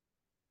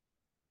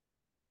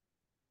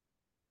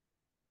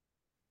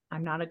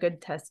 I'm not a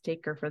good test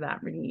taker for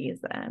that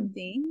reason.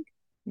 Think?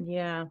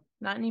 Yeah,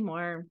 not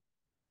anymore.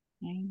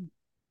 Fine.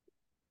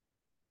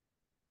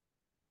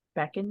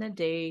 Back in the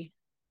day,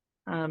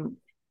 um,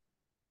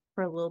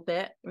 for a little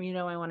bit,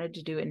 I wanted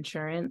to do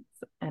insurance,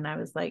 and I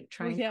was like Oh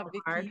trying yeah, so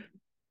hard. Vicky.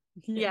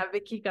 Yeah. Yeah,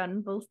 Vicky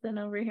Gunvalson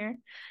over here.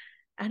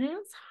 And it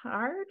was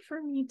hard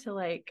for me to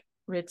like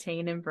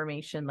retain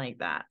information like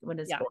that when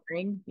it's Yeah.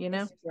 boring.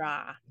 It's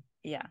dry.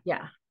 Yeah.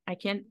 Yeah. I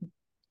can't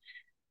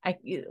I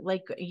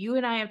like you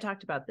and I have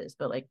talked about this,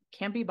 but like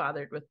can't be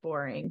bothered with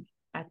boring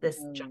at this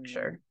No.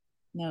 juncture.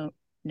 No.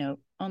 No.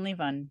 Only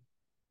fun.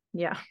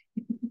 Yeah.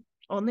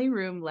 Only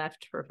room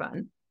left for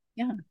fun.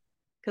 Yeah.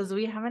 Because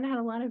we haven't had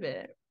a lot of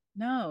it.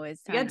 No,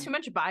 it's We got time. too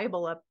much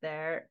Bible up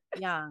there.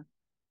 Yeah.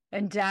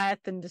 And death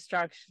and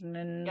destruction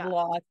and Yeah.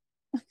 loss.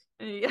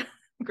 Yeah.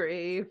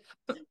 Grave.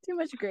 Too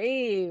much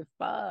grave.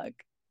 Fuck.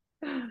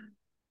 Can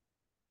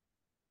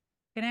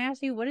I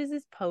ask you, what is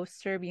this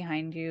poster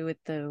behind you with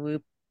the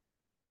whoop?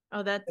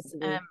 Oh, that's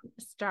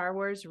Star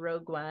Wars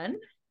Rogue One,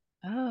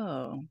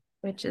 Oh,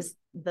 which is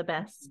the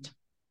best,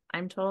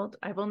 I'm told.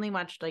 I've only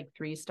watched like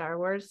 3 Star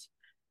Wars,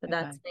 but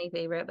that's my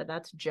favorite, but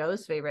that's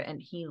Joe's favorite,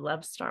 and he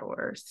loves Star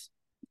Wars.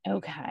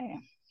 okay.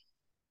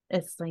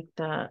 It's like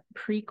the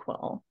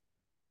prequel,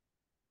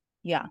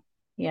 Yeah.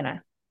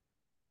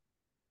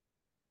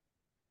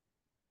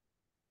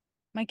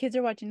 My kids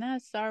are watching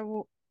that Star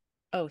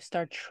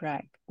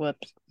Trek.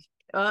 Whoops.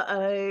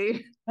 Uh-oh.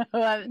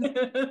 I've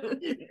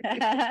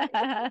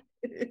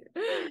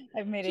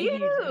made a huge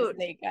Cute.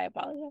 mistake. I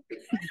apologize.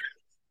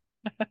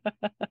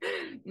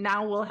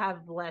 Now we'll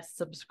have less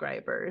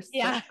subscribers.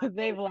 Yeah,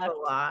 they've a left.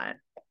 lot.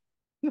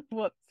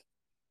 Whoops.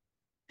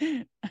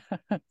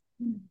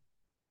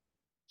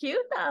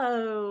 Cute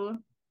though.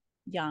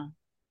 Yeah.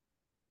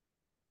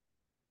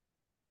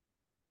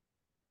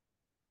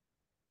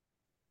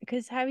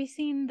 Because have you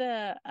seen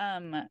the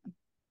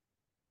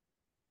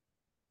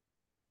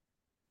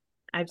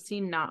I've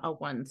seen not a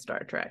one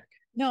Star Trek.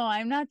 no,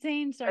 I'm not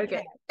saying Star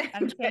Okay. Trek.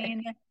 I'm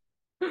saying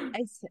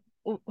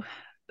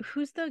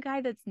who's the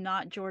guy that's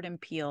not Jordan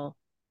Peele,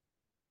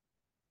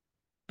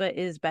 but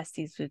is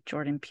besties with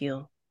Jordan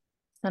Peele?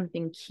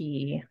 Something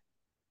Key.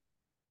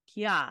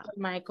 Yeah.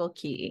 Michael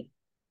Key.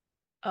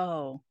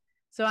 Oh,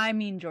 so I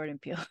mean Jordan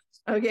Peele.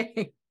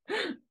 Okay.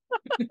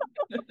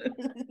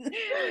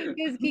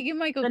 Because Keegan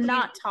Michael The Key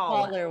not is the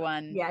tall taller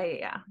one.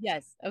 Yeah.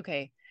 Yes.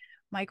 Okay.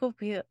 Michael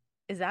Peel.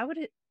 Is that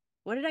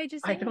what did I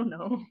just I say? don't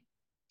know.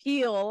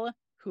 Peel,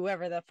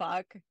 whoever the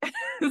fuck.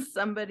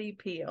 Somebody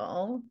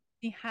peel.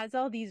 He has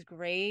all these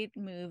great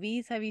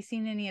movies. Have you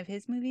seen any of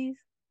his movies?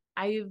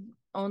 I've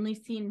only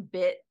seen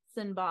bits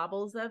and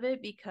bobbles of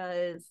it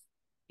because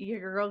your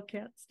girl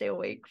can't stay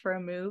awake for a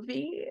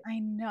movie. I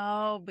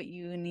know, but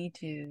you need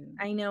to.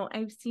 I know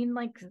I've seen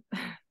like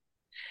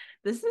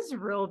this is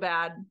real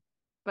bad,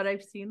 but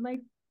I've seen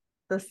like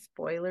the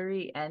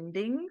spoilery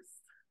endings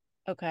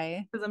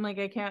Okay. because I'm like,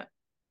 I can't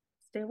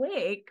stay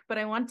awake, but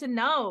I want to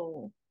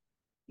know,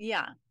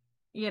 Yeah,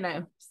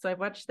 So I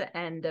watched the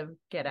end of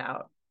Get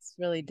Out. it's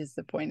really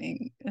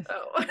disappointing.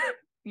 Oh,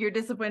 you're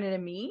disappointed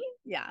in me?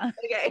 Yeah.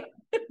 Okay.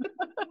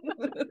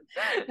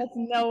 That's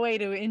no way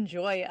to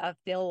enjoy a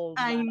film.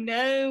 I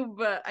know,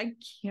 but I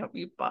can't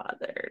be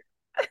bothered.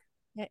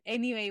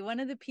 Anyway, one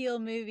of the Peel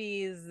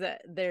movies,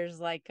 there's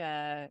like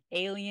a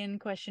alien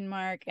question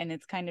mark, and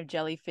it's kind of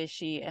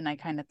jellyfishy, and I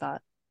kind of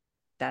thought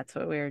that's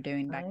what we were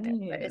doing back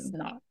then, but it's Oh.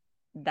 not.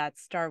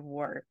 That's Star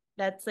Wars.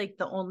 That's like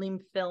the only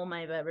film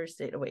I've ever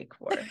stayed awake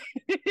for.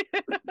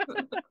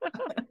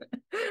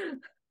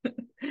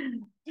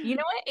 You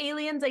know what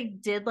aliens I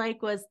did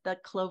like was the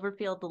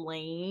Cloverfield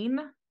Lane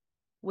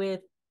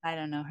with I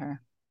don't know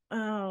her.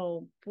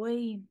 oh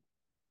boy,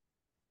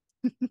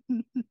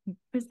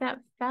 who's that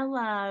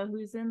fella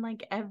who's in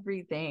like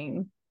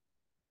everything?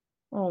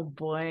 Oh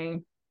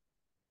boy.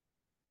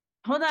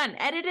 Hold on,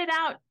 edit it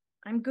out.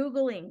 I'm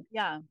Googling.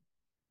 Yeah.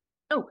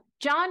 Oh,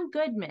 John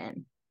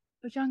Goodman.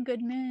 Oh, John It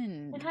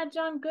Goodman. had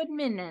John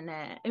Goodman in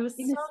it. It was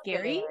He so was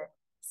scary. good.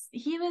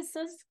 He was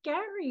so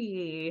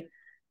scary.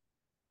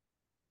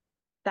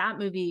 That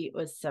movie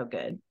was so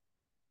good.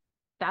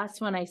 That's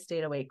when I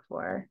stayed awake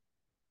for.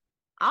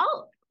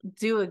 I'll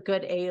do a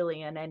good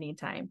alien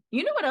anytime.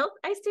 You know what else?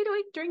 I stayed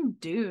awake during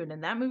Dune,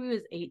 and that movie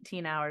was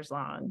 18 hours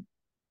long.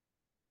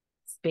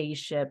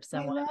 Spaceships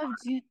and I what. loved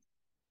you.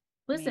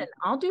 Listen, Man.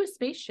 I'll do a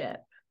spaceship.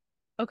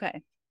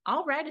 Okay.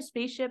 I'll ride a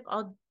spaceship.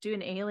 I'll do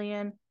an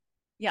alien.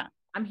 Yeah.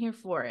 I'm here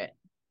for it.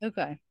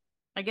 Okay.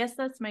 I guess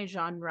that's my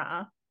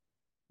genre.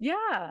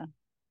 Yeah.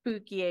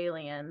 Spooky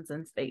aliens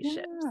and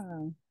spaceships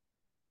Yeah.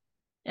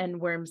 and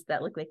worms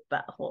that look like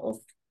buttholes.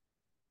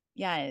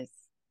 Yes.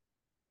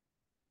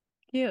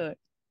 Cute.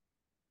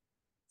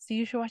 So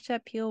you should watch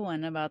that Peel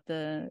one about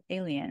the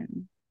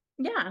alien.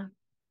 Yeah.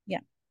 Yeah.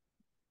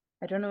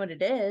 I don't know what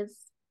it is.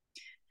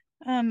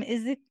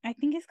 Is it I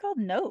think it's called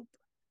Nope.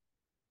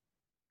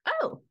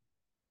 Oh,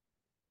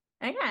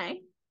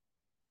 okay.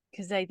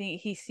 Because I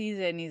think he sees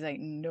it and he's like,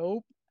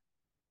 Nope.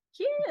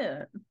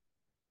 Cute.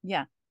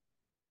 Yeah.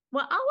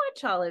 Well, I'll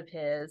watch all of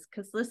his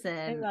because They're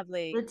listen, the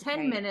lovely. 10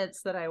 Right.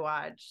 minutes that I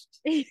watched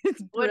It's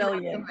would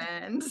brilliant.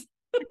 recommend.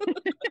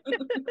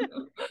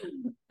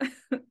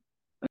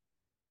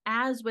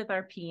 As with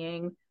our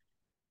peeing,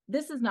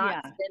 this is not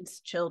Yeah, since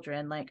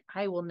children. Like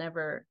I've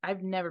never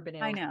been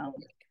I able to know.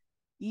 like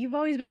You've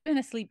always been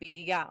a sleepy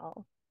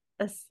gal.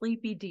 a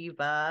sleepy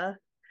diva.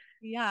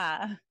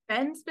 Yeah,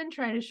 Ben's been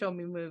trying to show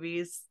me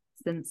movies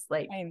since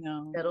like I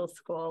know. middle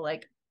school.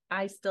 Like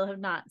I still have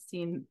not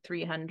seen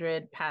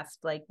 300 past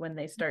like when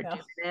they start No.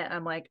 doing it.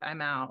 I'm like,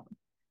 I'm out.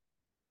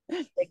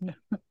 Like No.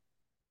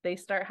 they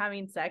start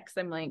having sex.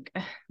 I'm like,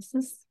 this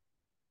is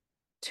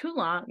too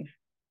long.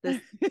 This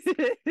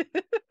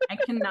I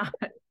cannot.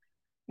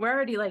 We're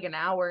already like an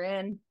hour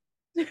in,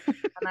 and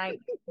I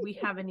we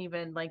haven't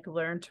even like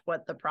learned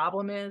what the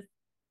problem is.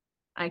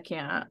 I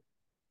can't.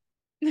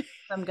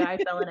 Some guy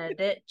fell in a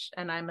ditch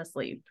and I'm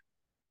asleep.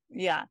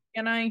 Yeah,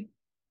 And I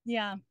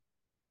yeah.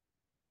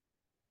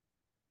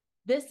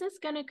 this is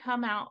gonna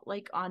come out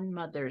like on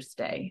Mother's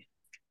Day.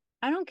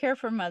 I don't care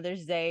for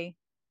Mother's Day.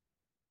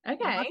 Not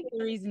Okay. for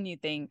the reason you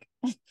think.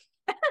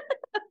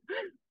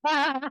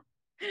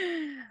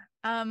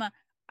 Um,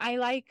 I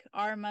like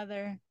our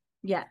mother,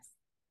 Yes.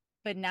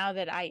 but now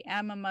that I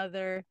am a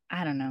mother,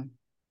 I don't know.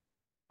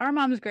 Our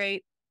mom's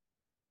great.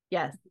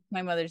 Yes.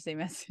 My Mother's Day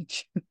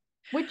message.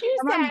 Would you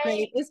Our mom's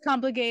great. say It's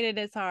complicated,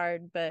 it's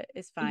hard, but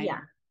it's yeah. fine.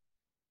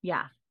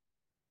 Yeah.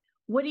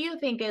 What do you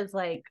think is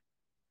like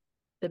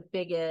the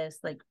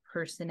biggest like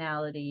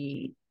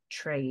personality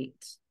trait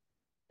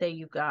that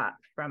you got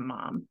from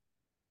mom?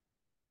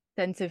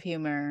 Sense of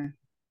humor.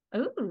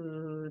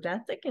 Ooh,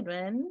 that's a good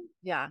one.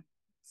 Yeah.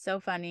 So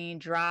funny,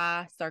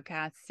 dry,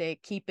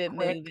 sarcastic, keep it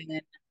Quick. moving,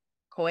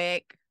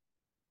 quick,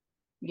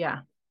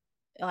 Yeah.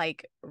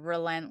 like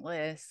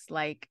relentless,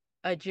 like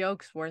a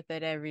joke's worth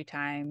it every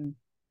time.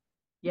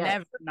 Yes.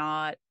 Never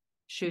not,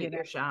 Shoot you know.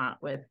 your shot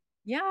with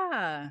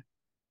Yeah.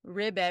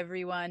 Rib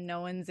everyone,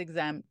 no one's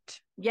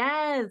exempt.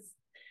 yes.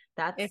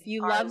 That's If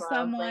you our love love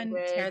someone,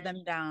 tear language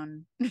them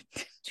down.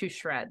 to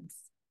shreds.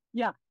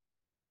 Yeah.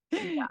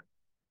 Yeah.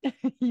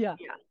 Yeah.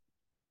 Yeah.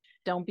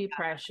 Don't be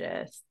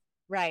precious.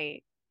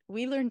 Right.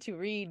 We learned to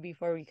read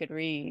before we could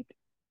read,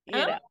 you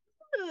know.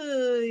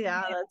 Oh,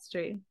 yeah, that's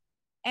true.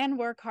 And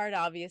work hard,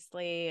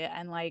 obviously,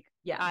 and like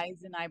Yeah. eyes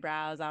and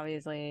eyebrows,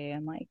 obviously,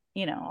 and like,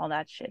 all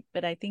that shit.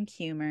 But I think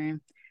humor,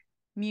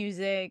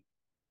 music,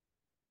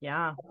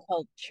 Yeah.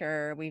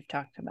 culture, we've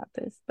talked about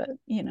this, but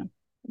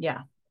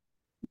Yeah.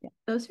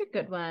 Those are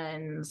good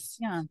ones.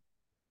 Yeah.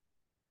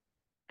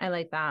 I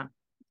like that.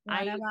 What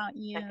I about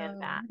second you?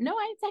 that. No,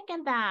 I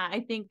second that. I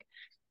think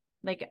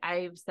like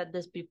I've said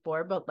this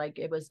before, but like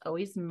it was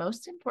always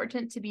most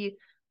important to be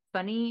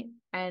funny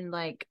and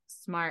like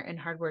smart and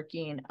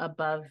hardworking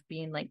above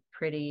being like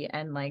pretty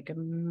and like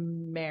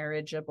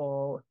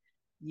marriageable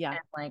Yeah. and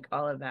like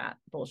all of that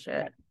bullshit,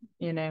 Yep.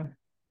 you know,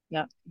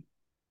 Yep.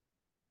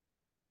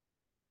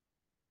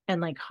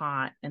 and like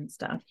hot and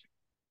stuff.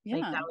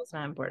 Like Yeah. that was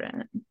not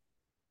important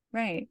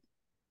Right.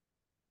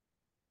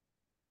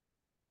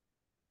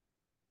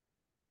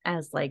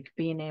 as like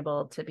being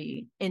able to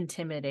be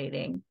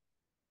intimidating.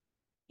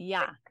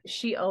 Yeah.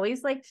 She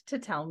always liked to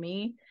tell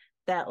me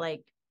that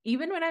like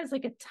even when I was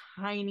like a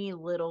tiny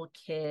little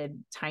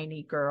kid,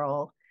 tiny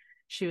girl,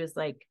 she was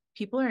like,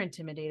 people are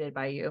intimidated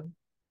by you.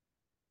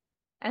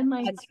 And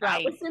like That's that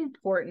right. was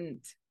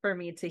important for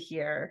me to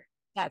hear.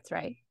 That's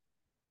right.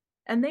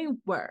 And they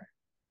were.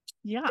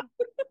 Yeah.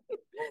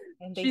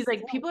 And they She's like,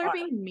 still people are are.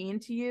 being mean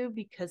to you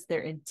because they're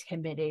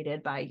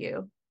intimidated by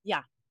you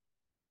Yeah.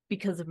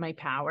 because of my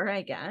power,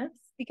 I guess.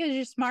 Because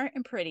you're smart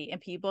and pretty and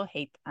people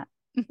hate that.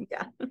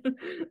 Yeah.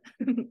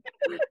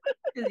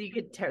 Because you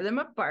could tear them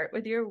apart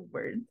with your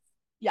words.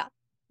 Yeah.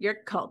 You're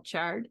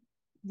cultured.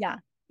 Yeah.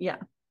 Yeah.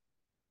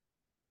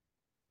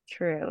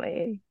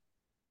 Truly.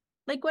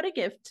 Like, what a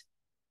gift.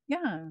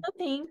 Yeah. Oh,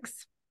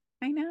 thanks.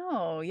 I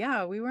know.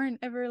 Yeah. We weren't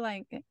ever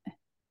like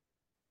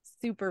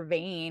super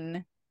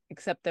vain,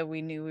 except that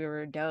we knew we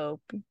were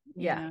dope, you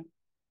Yeah. know.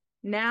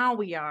 Now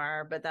we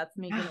are, but that's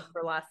making up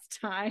for last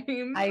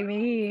time. I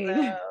mean,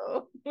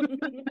 So,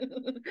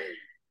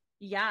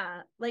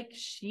 yeah, like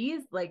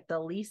she's like the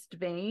least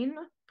vain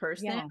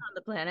person yeah. on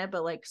the planet,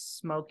 but like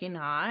smoking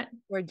hot,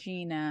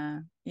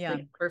 Regina. Yeah.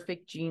 like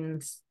perfect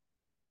jeans.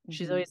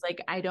 She's Mhm. always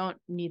like, I don't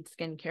need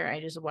skincare. I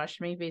just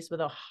wash my face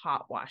with a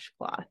hot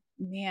washcloth.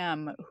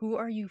 Ma'am, who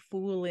are you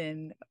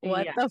fooling?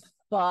 What Yeah. the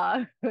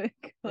fuck?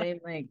 I'm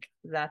like,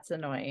 that's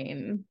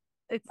annoying.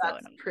 It's so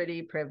That's annoying.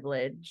 pretty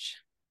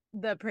privilege.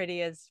 The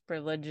prettiest,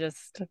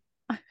 privileged.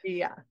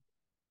 Yeah.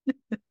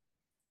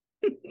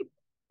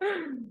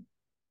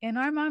 And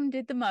our mom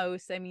did the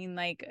most. I mean,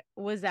 like,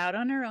 was out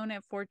on her own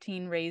at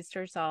 14, raised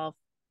herself,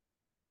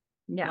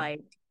 Yeah.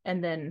 like,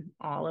 And then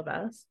all of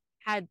us.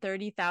 had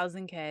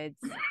 30,000 kids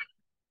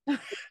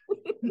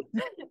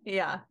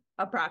Yeah,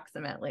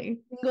 approximately.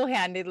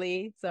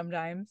 single-handedly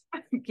sometimes,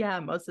 Yeah,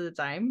 most of the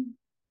time,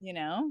 you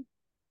know?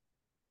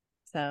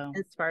 So,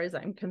 as far as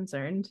I'm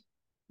concerned.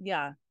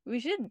 yeah, we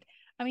should.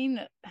 I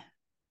mean,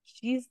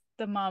 she's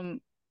the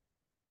mom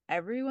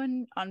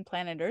everyone on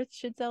planet Earth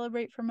should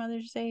celebrate for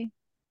Mother's Day.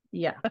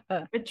 Yeah.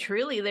 But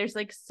truly, there's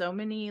like so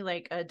many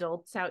like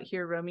adults out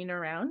here roaming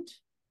around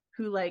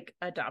who like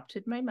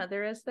adopted my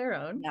mother as their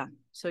own. Yeah.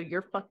 So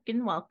you're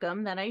fucking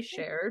welcome that I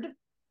shared.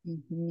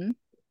 Hmm.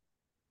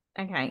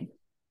 Okay.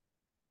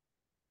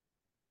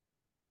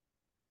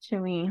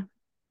 Should we?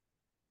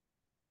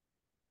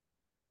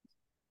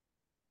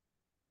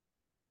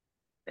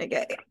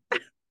 Okay.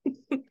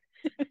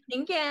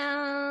 Thank Thank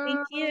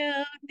you.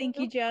 you. Thank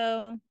you,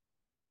 Joe.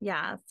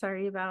 Yeah,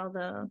 sorry about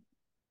the.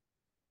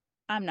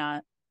 I'm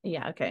not.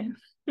 Yeah, okay.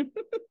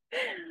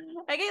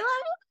 Okay,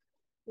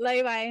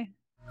 love Bye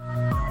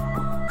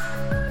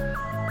bye.